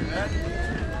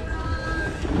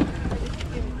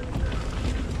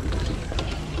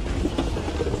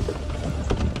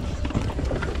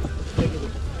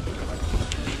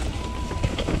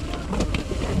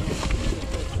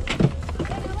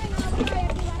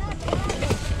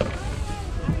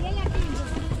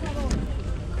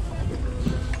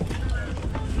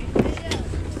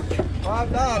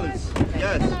 $5.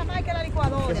 Yes.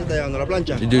 ¿Qué se está llevando? ¿La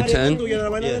plancha? You do 10? Yeah,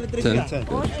 10.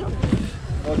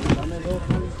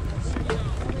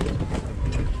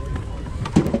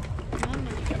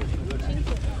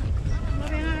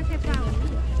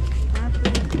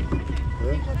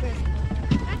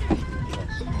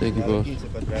 Thank you, boss.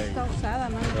 Está usada,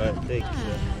 ¿no? Right, thank you,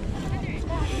 sir.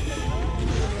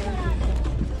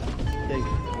 Thank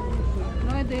you.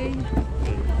 No es de ella.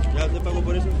 ¿Ya te pago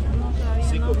por eso? No, todavía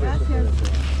 5 no. pesos. Gracias.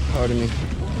 Pardon me.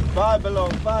 $5 below.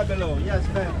 Yes,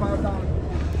 ma'am. $5.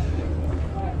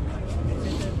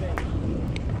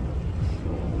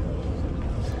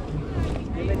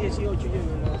 Dime 18 yo.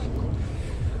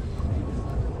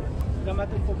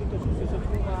 Llámate un poquito sucio, eso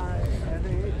fuma.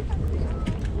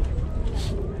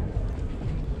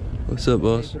 What's up,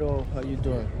 boss? Hey, bro, how you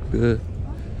doing? Good.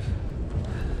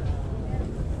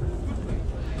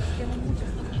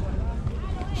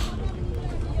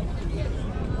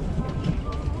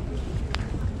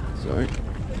 Sorry.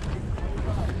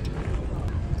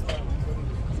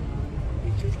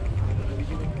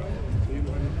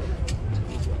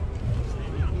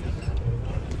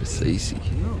 It's AC.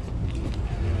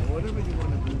 Whatever you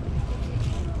want to do.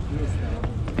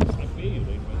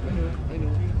 I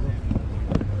know.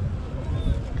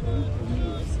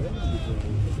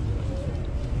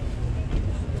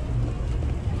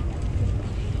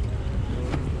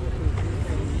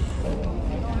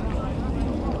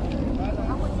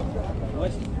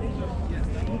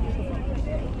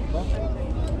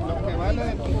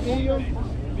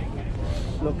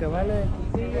 Lo que vale el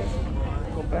cuchillo,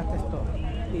 compraste esto.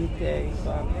 Y te $10.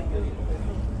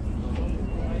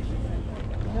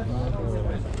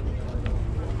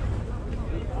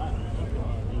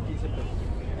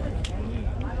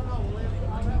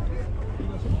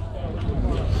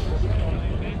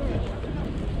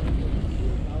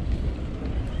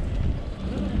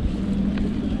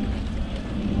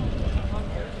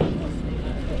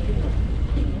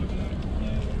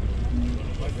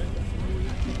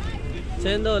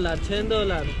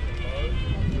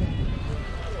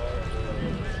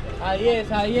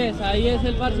 Ahí es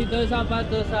el parcito de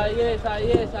zapatos, ahí es.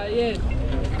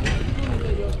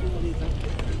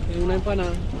 Y una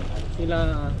empanada, y el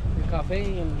café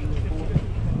y el...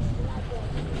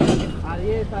 Ahí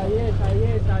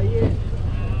es.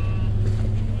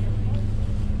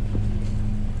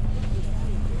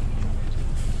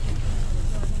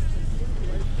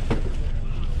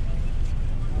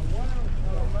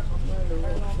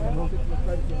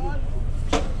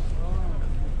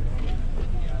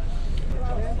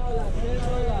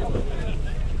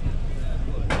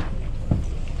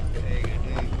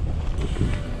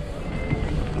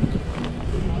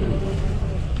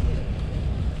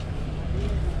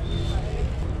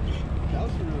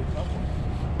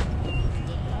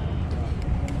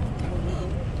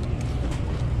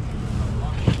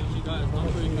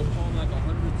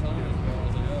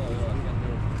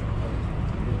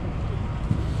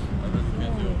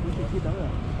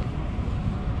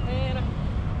 Mira,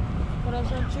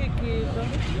 corazón chiquito,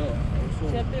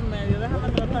 7.5, déjame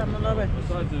tratármelo a ver.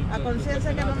 A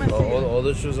conciencia que no me sigue. All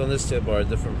the shoes on this table are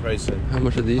different pricing. How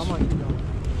much are these?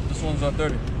 This one's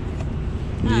 30.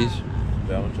 These?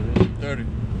 How much are these? 30.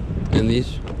 And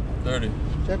these? 30. Yeah,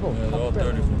 they're all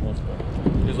 30 for the most part.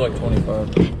 He's like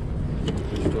 25.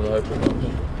 He's still hyper.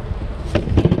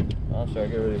 Honestly, I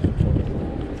get ready for 20.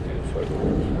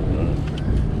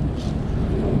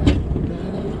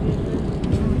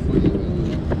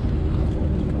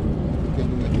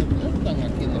 Están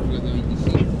aquí en el río de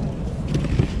 25.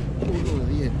 Uno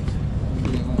de 10.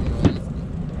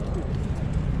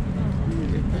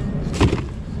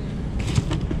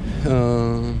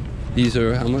 These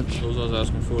are how much? Those I was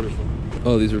asking 40 for.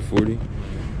 Oh, these are 40.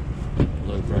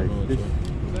 Like right.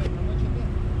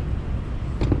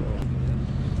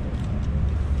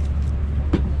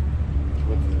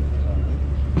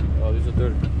 Oh, these are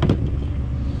 30.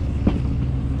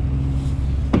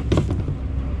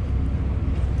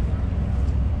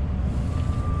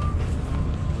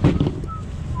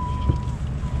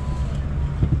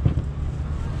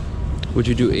 Would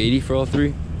you do 80 for all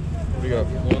three? What do you got?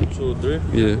 1, 2, 3?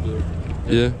 Yeah.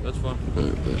 Yeah? That's fine.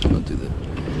 Alright, bet. I'll do that.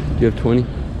 Do you have 20?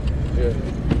 Yeah.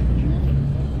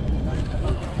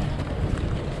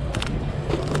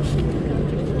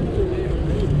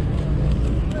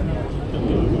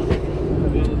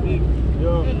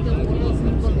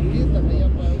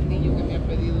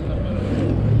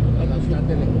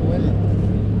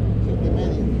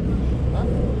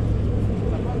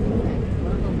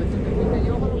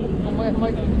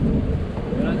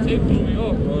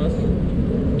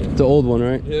 The old one,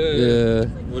 right? Yeah.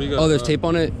 What do you got? Oh, there's tape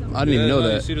on it? I didn't even know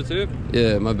that. You see the tape?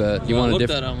 Yeah, my bad. You want a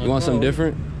different? You want something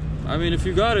different? I mean, if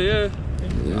you got it, yeah.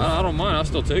 I don't mind. I'll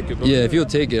still take it. Bro. Yeah, if you'll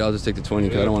take it, I'll just take the 20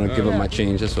 because I don't want to give up my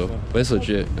change. That's all. But it's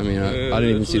legit. I mean, I didn't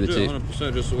even see the tape.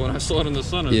 100%. Just when I saw it in the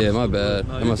sun. Yeah, my bad.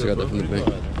 I must have got that from the bank.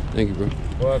 Thank you, bro.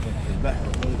 What happened?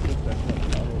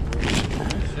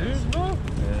 Serious, bro?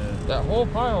 Yeah. That whole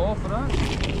pile all for that?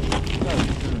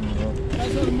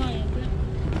 That's all mine.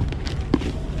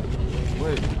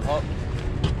 Wait, all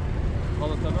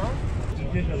the time out? You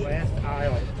did the last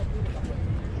aisle.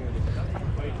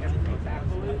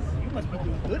 You must be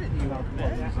doing good at New York,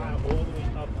 man. All the way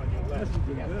up on your left.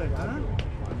 You did good, huh?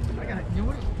 I got. You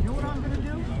know what I'm gonna do? No,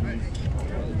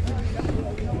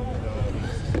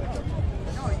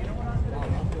 you know what I'm gonna do?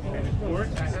 And of course,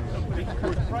 I have some big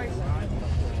price on.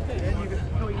 Then you go.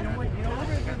 No, you know what? You know what?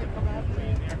 We're gonna come after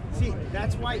you there. See,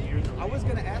 that's why I was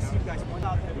gonna ask you guys one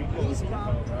out there. Please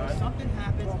come. Something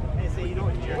happens, and say, you know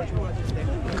what? George Rogers there.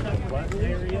 What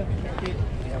area?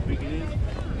 How big it is?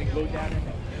 They go down in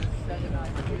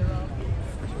 790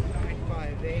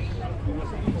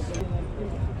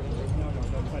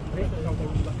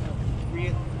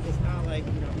 958. It's not like,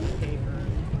 you know, paper.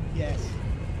 Yes.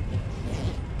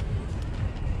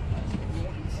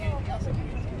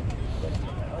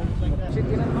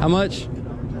 How much?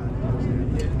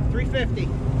 350.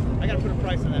 I gotta put a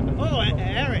price on that. Oh,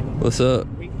 Aaron. What's up?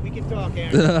 We can talk,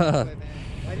 Aaron.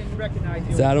 I didn't recognize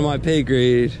you. It's out of my pay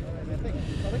grade.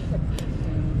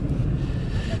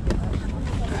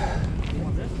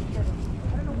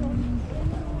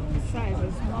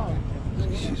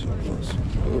 She's gorgeous.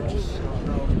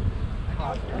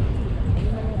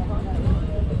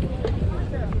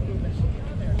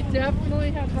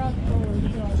 Definitely have rough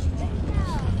doors.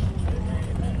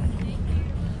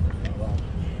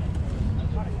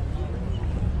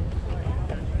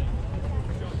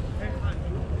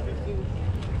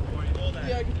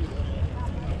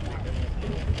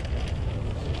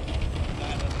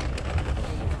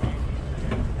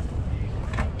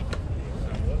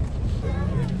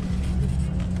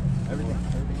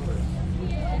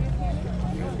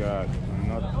 God,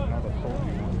 not a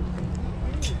Kobe one.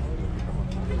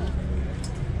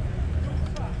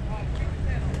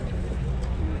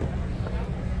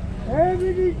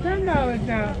 Everything's $10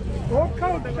 now. All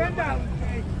coats $10.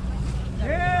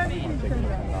 Everything's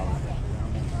 $10.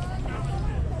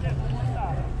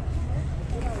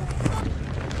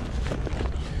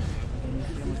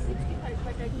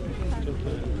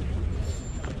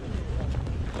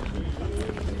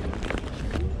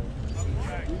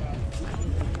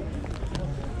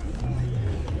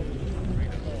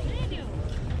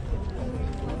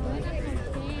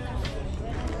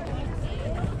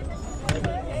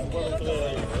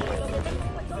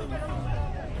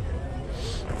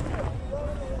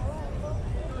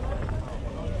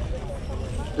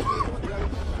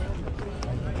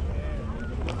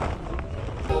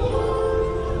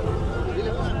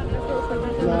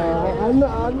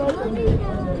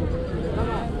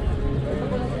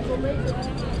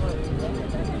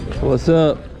 What's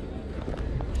up?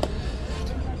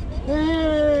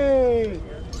 Hey!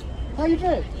 How you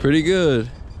been? Pretty good.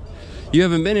 You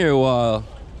haven't been here a while.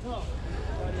 No.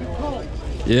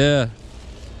 Yeah.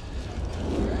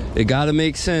 It gotta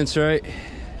make sense, right?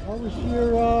 What was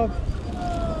your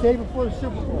day before the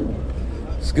Super Bowl?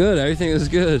 It's good. Everything is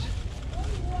good.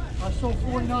 I sold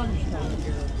 49ers now.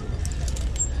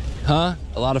 Huh?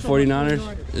 A lot of 49ers?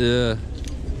 Yeah.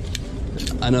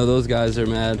 I know those guys are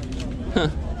mad.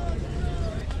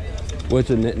 What's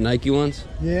the Nike ones?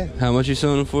 Yeah. How much you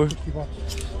selling them for? $50.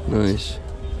 Nice.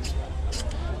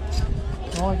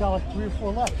 I only got like 3 or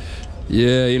 4 left.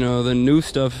 Yeah, you know, the new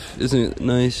stuff isn't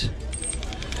nice.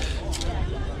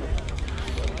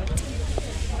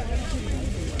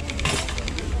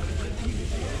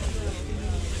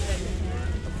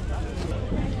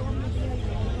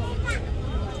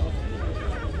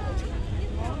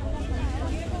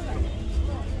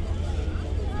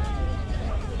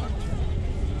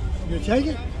 You gonna take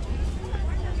it?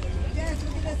 Yes,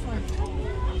 look at this one.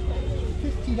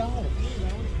 $50.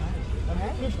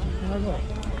 $50. There I go.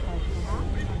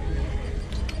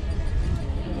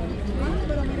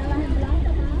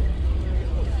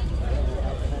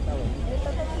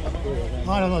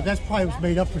 I don't know. That's probably was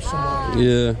made up for somebody.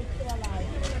 Yeah.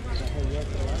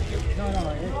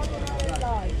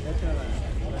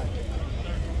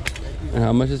 And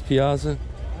how much is Piazza?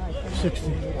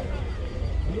 60.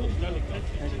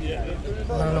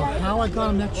 I don't know how I got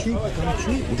them that cheap. I got them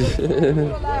cheap.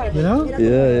 You know?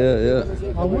 Yeah.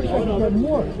 I wish I could get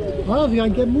more. I don't think I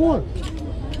can get more.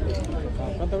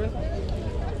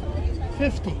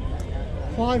 50.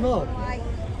 5-0.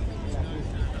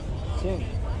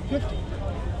 50.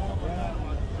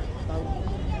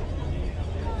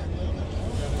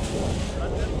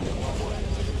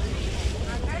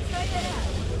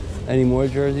 Any more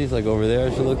jerseys like over there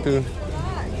I should look through?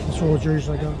 That's all the jerseys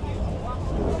I got.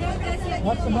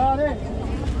 That's about it.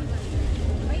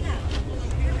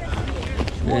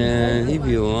 Man, he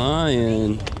be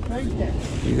lying.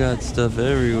 You got stuff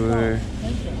everywhere.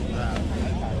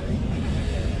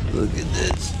 Look at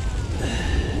this.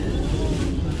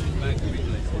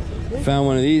 Found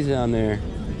one of these down there.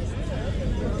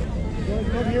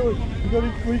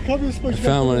 I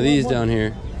found one of these down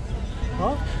here.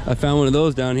 Huh? I found one of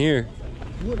those down here.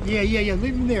 Yeah.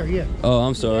 Leave them there, yeah. Oh,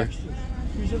 I'm sorry.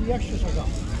 These are the extras I got.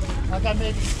 I got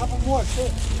maybe a couple more, too.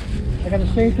 I got the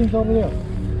same things over there.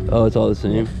 Oh, it's all the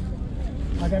same.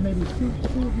 I got maybe two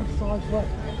of these size left.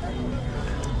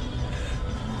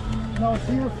 No, it's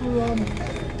here for,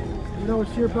 you know,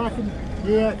 it's here back in,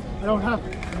 yeah, I don't have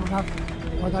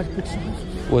I got big size.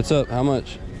 What's up? How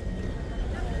much?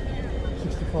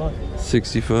 65.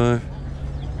 65.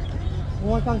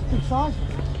 Well, I got big size.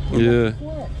 Yeah.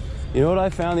 You know what I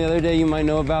found the other day you might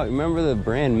know about? Remember the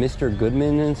brand Mr.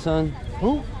 Goodman and Son?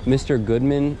 Who? Mr.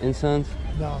 Goodman and Sons?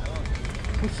 No.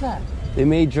 What's that? They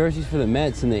made jerseys for the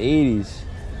Mets in the 80s.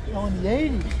 Oh, in the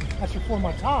 80s. That's before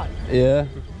my time. Yeah.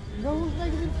 You know who's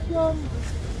making this?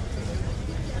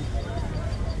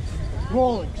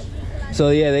 Rollings. So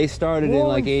yeah, they started in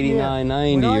like 89,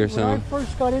 90 or something. When I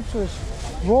first got into this,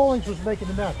 Rollings was making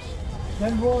the Mets.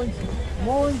 Then Rollings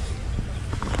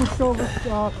switched over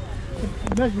to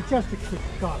Majestic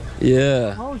got it.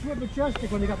 Yeah. I was with Majestic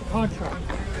when they got the contract.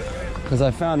 Because I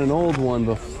found an old one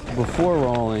before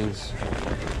Rawlings.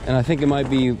 And I think it might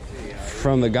be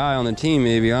from the guy on the team,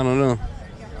 maybe. I don't know.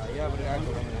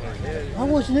 I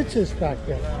wasn't into this back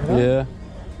then. You know? Yeah.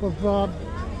 But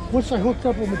once I hooked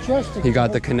up with Majestic, He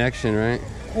got the connection, right?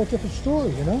 Whole different story,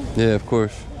 you know? Yeah, of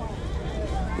course.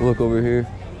 Look over here.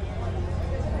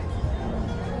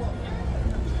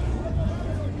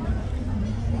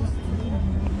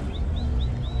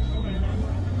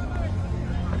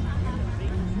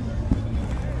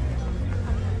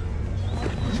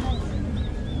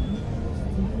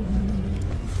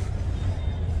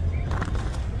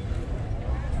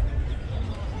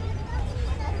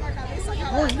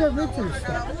 I was never into this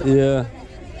stuff. Yeah.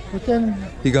 But then...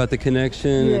 He got the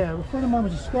connection. Yeah, a friend of mine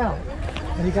was a scout,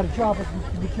 and he got a job with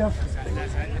Majestic.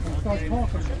 And started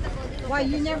talking. Why,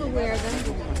 you never wear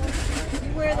them?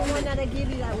 You wear the one that I give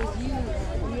you that was used.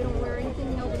 You don't wear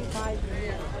anything nobody buys.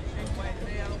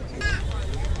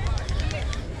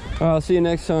 All right, I'll see you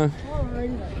next time. All right.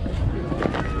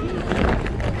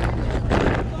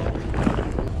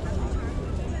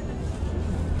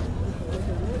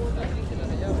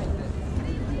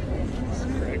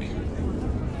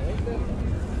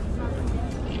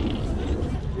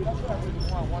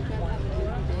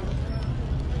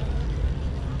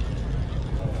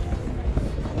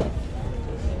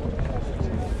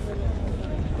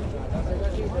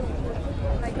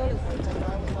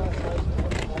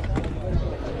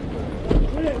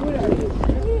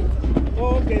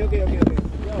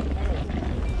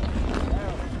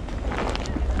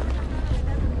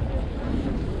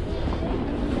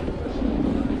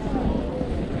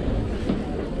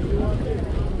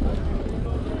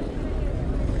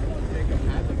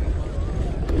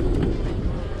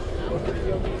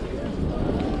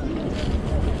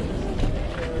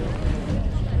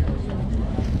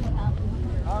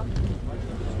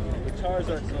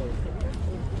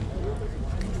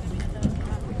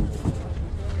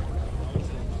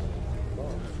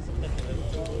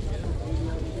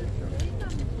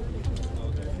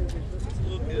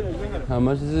 How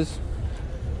much is this?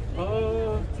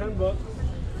 $10.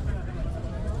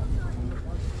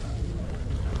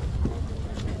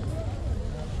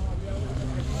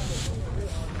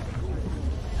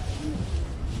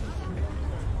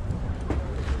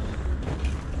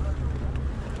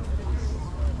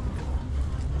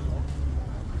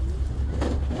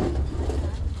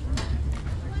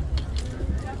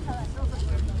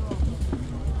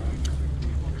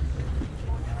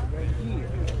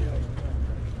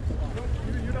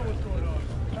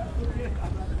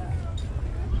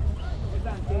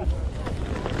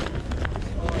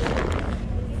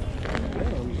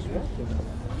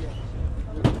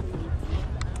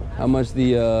 How much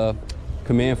the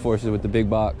command forces with the big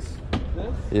box?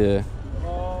 This? Yeah.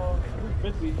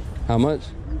 50. How much?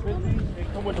 50. They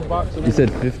come with the box. You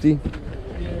said 50?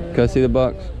 Can I see the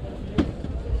box?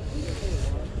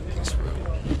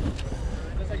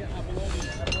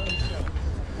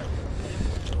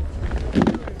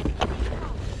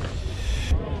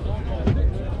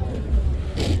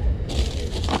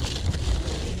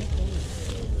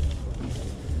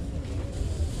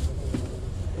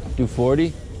 Do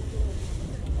 40?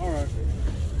 All right.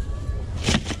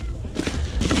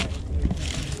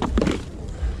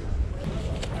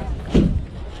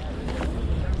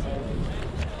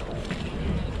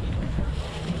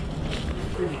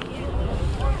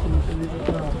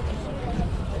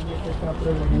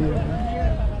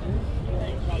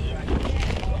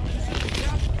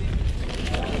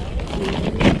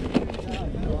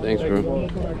 Thanks, bro.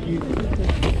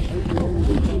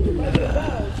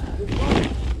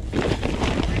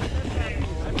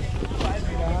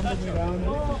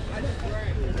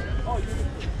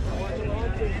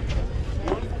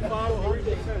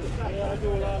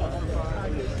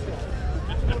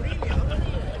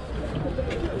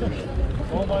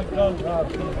 Oh my God,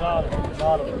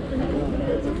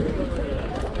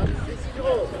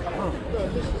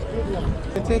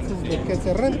 que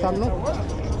se rentan, ¿no?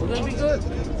 That'd be good.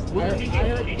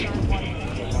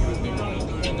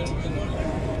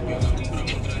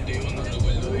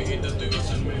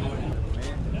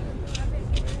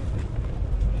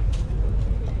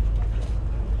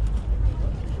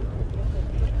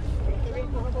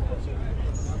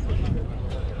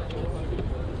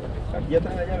 ¿Ya está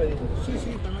la llave? Sí, sí,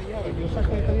 está la llave. Yo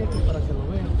saqué esta llave para que lo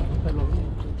vean, para que lo vean.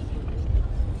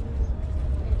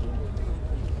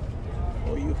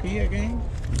 Oh, you here again?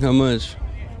 How much?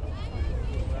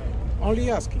 Only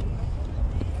asking.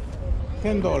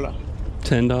 $10.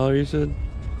 $10 you said?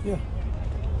 Yeah.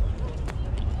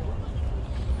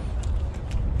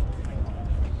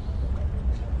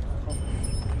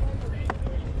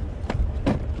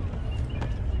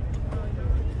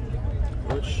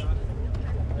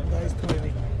 That is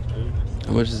 20.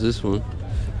 How much is this one?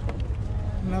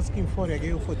 I'm asking 40. I gave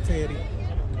you for 30.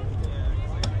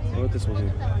 What about this one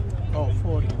here? Oh,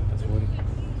 40. That's 40.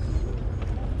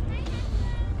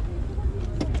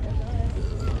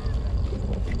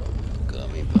 Got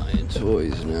me buying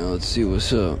toys now. Let's see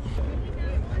what's up.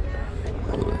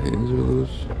 Oh, the hands are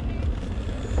loose.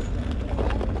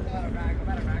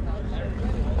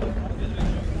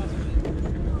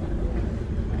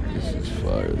 This is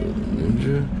fire, little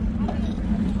ninja.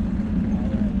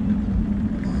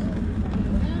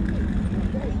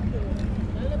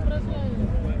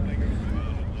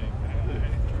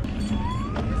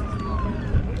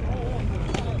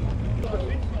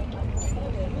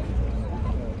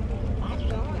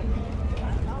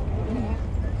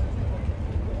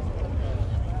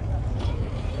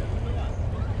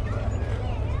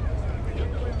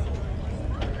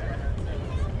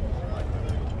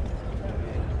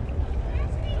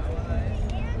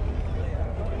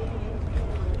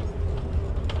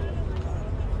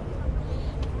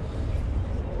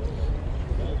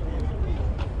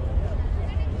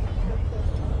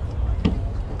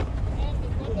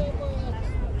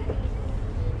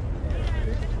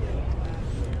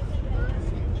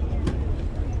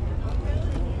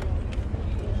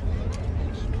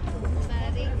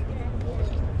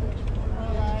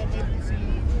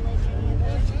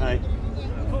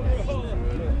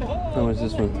 How much is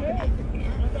this one?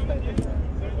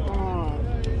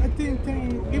 I think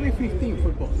give me 15 for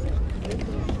both.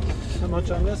 How much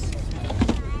on this?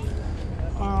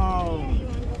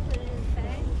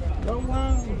 That one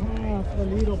has a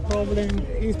little problem.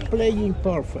 It's playing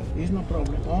perfect. It's no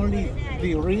problem. Only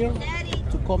the rear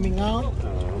to coming out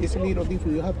is a little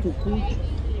different. You have to push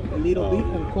a little bit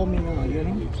and coming out, you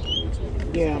know?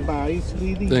 Yeah, but it's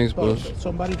really Thanks, perfect. boss.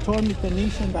 Somebody told me,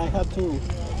 technician, that I had to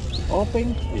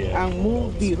open and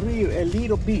move the rear a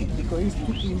little bit because it's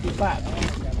in the back.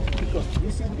 Because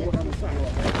this is what I'm saying.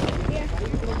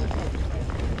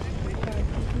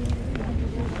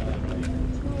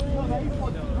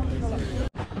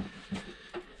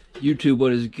 YouTube,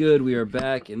 what is good? We are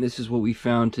back, and this is what we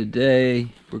found today.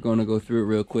 We're going to go through it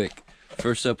real quick.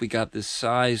 First up, we got this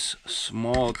size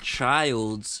small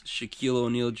child's Shaquille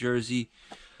O'Neal jersey.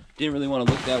 Didn't really want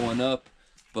to look that one up,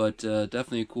 but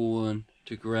definitely a cool one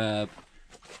to grab.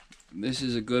 This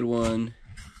is a good one.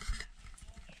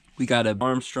 We got a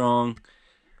Armstrong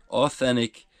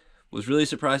authentic. Was really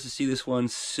surprised to see this one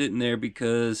sitting there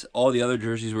because all the other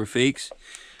jerseys were fakes.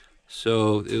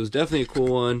 So it was definitely a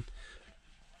cool one.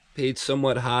 Paid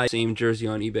somewhat high. Same jersey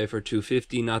on eBay for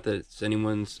 $250. Not that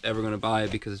anyone's ever going to buy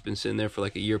it because it's been sitting there for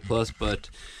like a year plus, but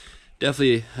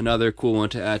definitely another cool one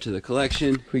to add to the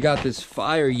collection. We got this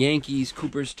Fire Yankees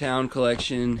Cooperstown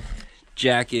collection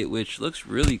jacket, which looks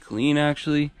really clean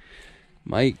actually.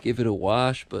 Might give it a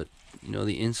wash, but you know,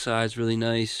 the inside's really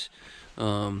nice.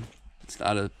 It's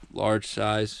not a large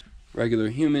size. Regular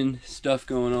human stuff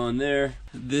going on there.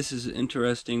 This is an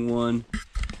interesting one.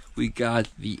 We got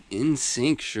the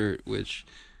NSYNC shirt, which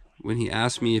when he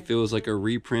asked me if it was like a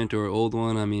reprint or an old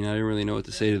one, I mean, I didn't really know what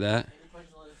to say to that.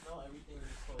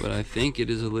 But I think it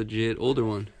is a legit older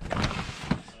one.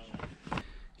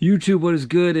 YouTube, what is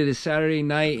good? It is Saturday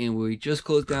night and we just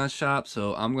closed down shop,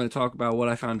 so I'm going to talk about what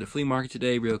I found at the flea market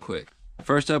today real quick.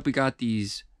 First up, we got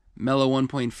these Mellow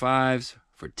 1.5s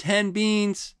for 10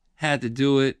 beans. Had to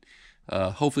do it.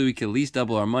 Hopefully we could at least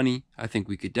double our money. I think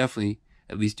we could definitely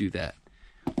at least do that.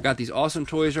 We got these awesome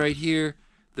toys right here.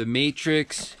 The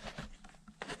Matrix.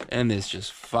 And this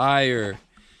just fire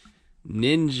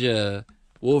Ninja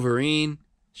Wolverine.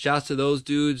 Shouts to those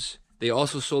dudes. They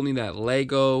also sold me that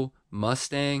Lego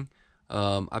Mustang.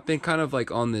 I've been kind of like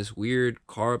on this weird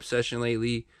car obsession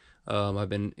lately. I've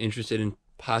been interested in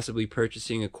possibly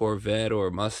purchasing a Corvette or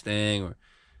a Mustang or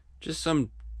just some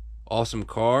awesome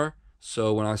car.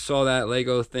 So when I saw that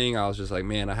Lego thing, I was just like,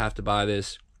 man, I have to buy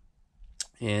this.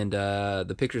 And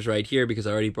the picture's right here because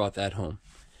I already brought that home.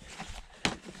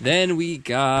 Then we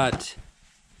got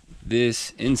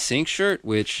this NSYNC shirt,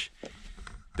 which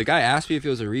the guy asked me if it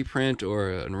was a reprint or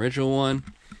an original one.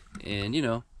 And, you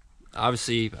know,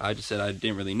 obviously I just said I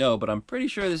didn't really know, but I'm pretty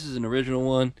sure this is an original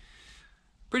one.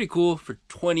 Pretty cool for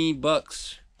 20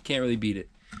 bucks. Can't really beat it.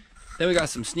 Then we got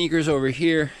some sneakers over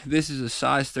here. This is a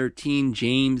size 13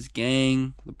 James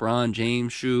Gang LeBron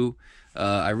James shoe.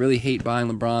 I really hate buying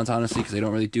LeBrons, honestly, because they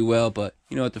don't really do well. But,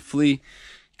 you know, at the flea,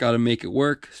 got to make it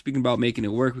work. Speaking about making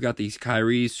it work, we got these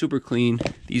Kyries, super clean.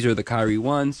 These are the Kyrie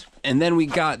ones. And then we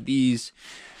got these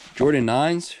Jordan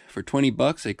 9s for 20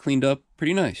 bucks. They cleaned up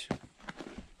pretty nice.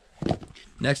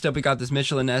 Next up, we got this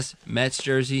Michelin S Mets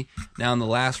jersey. Now, in the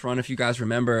last run, if you guys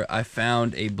remember, I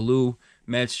found a blue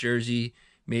Mets jersey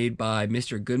made by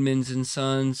Mr. Goodman's and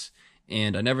Sons.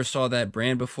 And I never saw that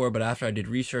brand before, but after I did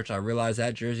research, I realized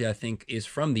that jersey, I think, is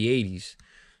from the 80s.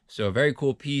 So a very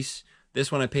cool piece.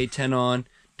 This one I paid 10 on.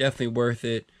 Definitely worth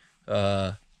it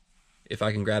if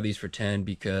I can grab these for 10,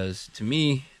 because to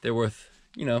me, they're worth,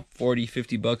 you know, 40,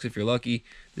 50 bucks if you're lucky.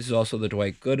 This is also the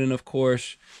Dwight Gooden, of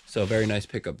course. So very nice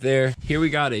pickup there. Here we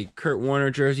got a Kurt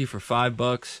Warner jersey for 5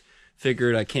 bucks.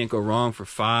 Figured I can't go wrong for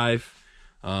 5.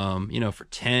 You know, for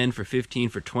 10, for 15,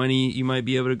 for 20, you might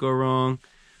be able to go wrong.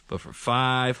 But for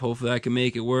 5, hopefully I can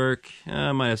make it work.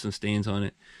 I might have some stains on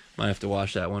it. Might have to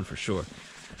wash that one for sure.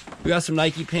 We got some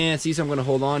Nike pants. These I'm going to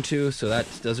hold on to, so that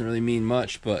doesn't really mean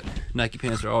much, but Nike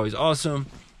pants are always awesome.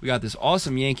 We got this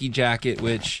awesome Yankee jacket,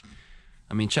 which,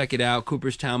 I mean, check it out.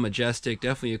 Cooperstown Majestic,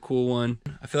 definitely a cool one.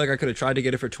 I feel like I could have tried to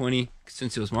get it for 20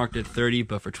 since it was marked at 30,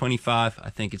 but for 25, I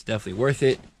think it's definitely worth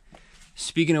it.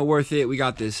 Speaking of worth it, we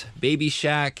got this Baby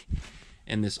Shaq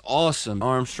and this awesome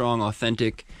Armstrong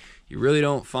authentic. You really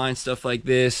don't find stuff like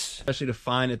this, especially to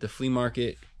find at the flea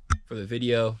market for the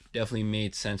video. Definitely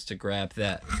made sense to grab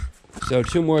that. So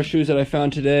 2 more shoes that I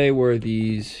found today were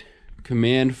these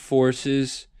Command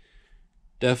Forces.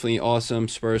 Definitely awesome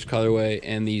Spurs colorway.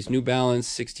 And these New Balance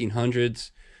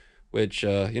 1600s, which,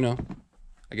 you know,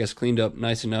 I guess cleaned up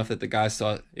nice enough that the guys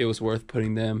thought it was worth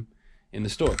putting them in the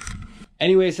store.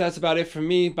 Anyways, that's about it for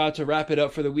me. About to wrap it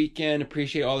up for the weekend.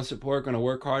 Appreciate all the support. Going to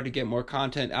work hard to get more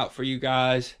content out for you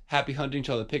guys. Happy hunting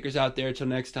to all the pickers out there. Till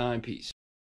next time, peace.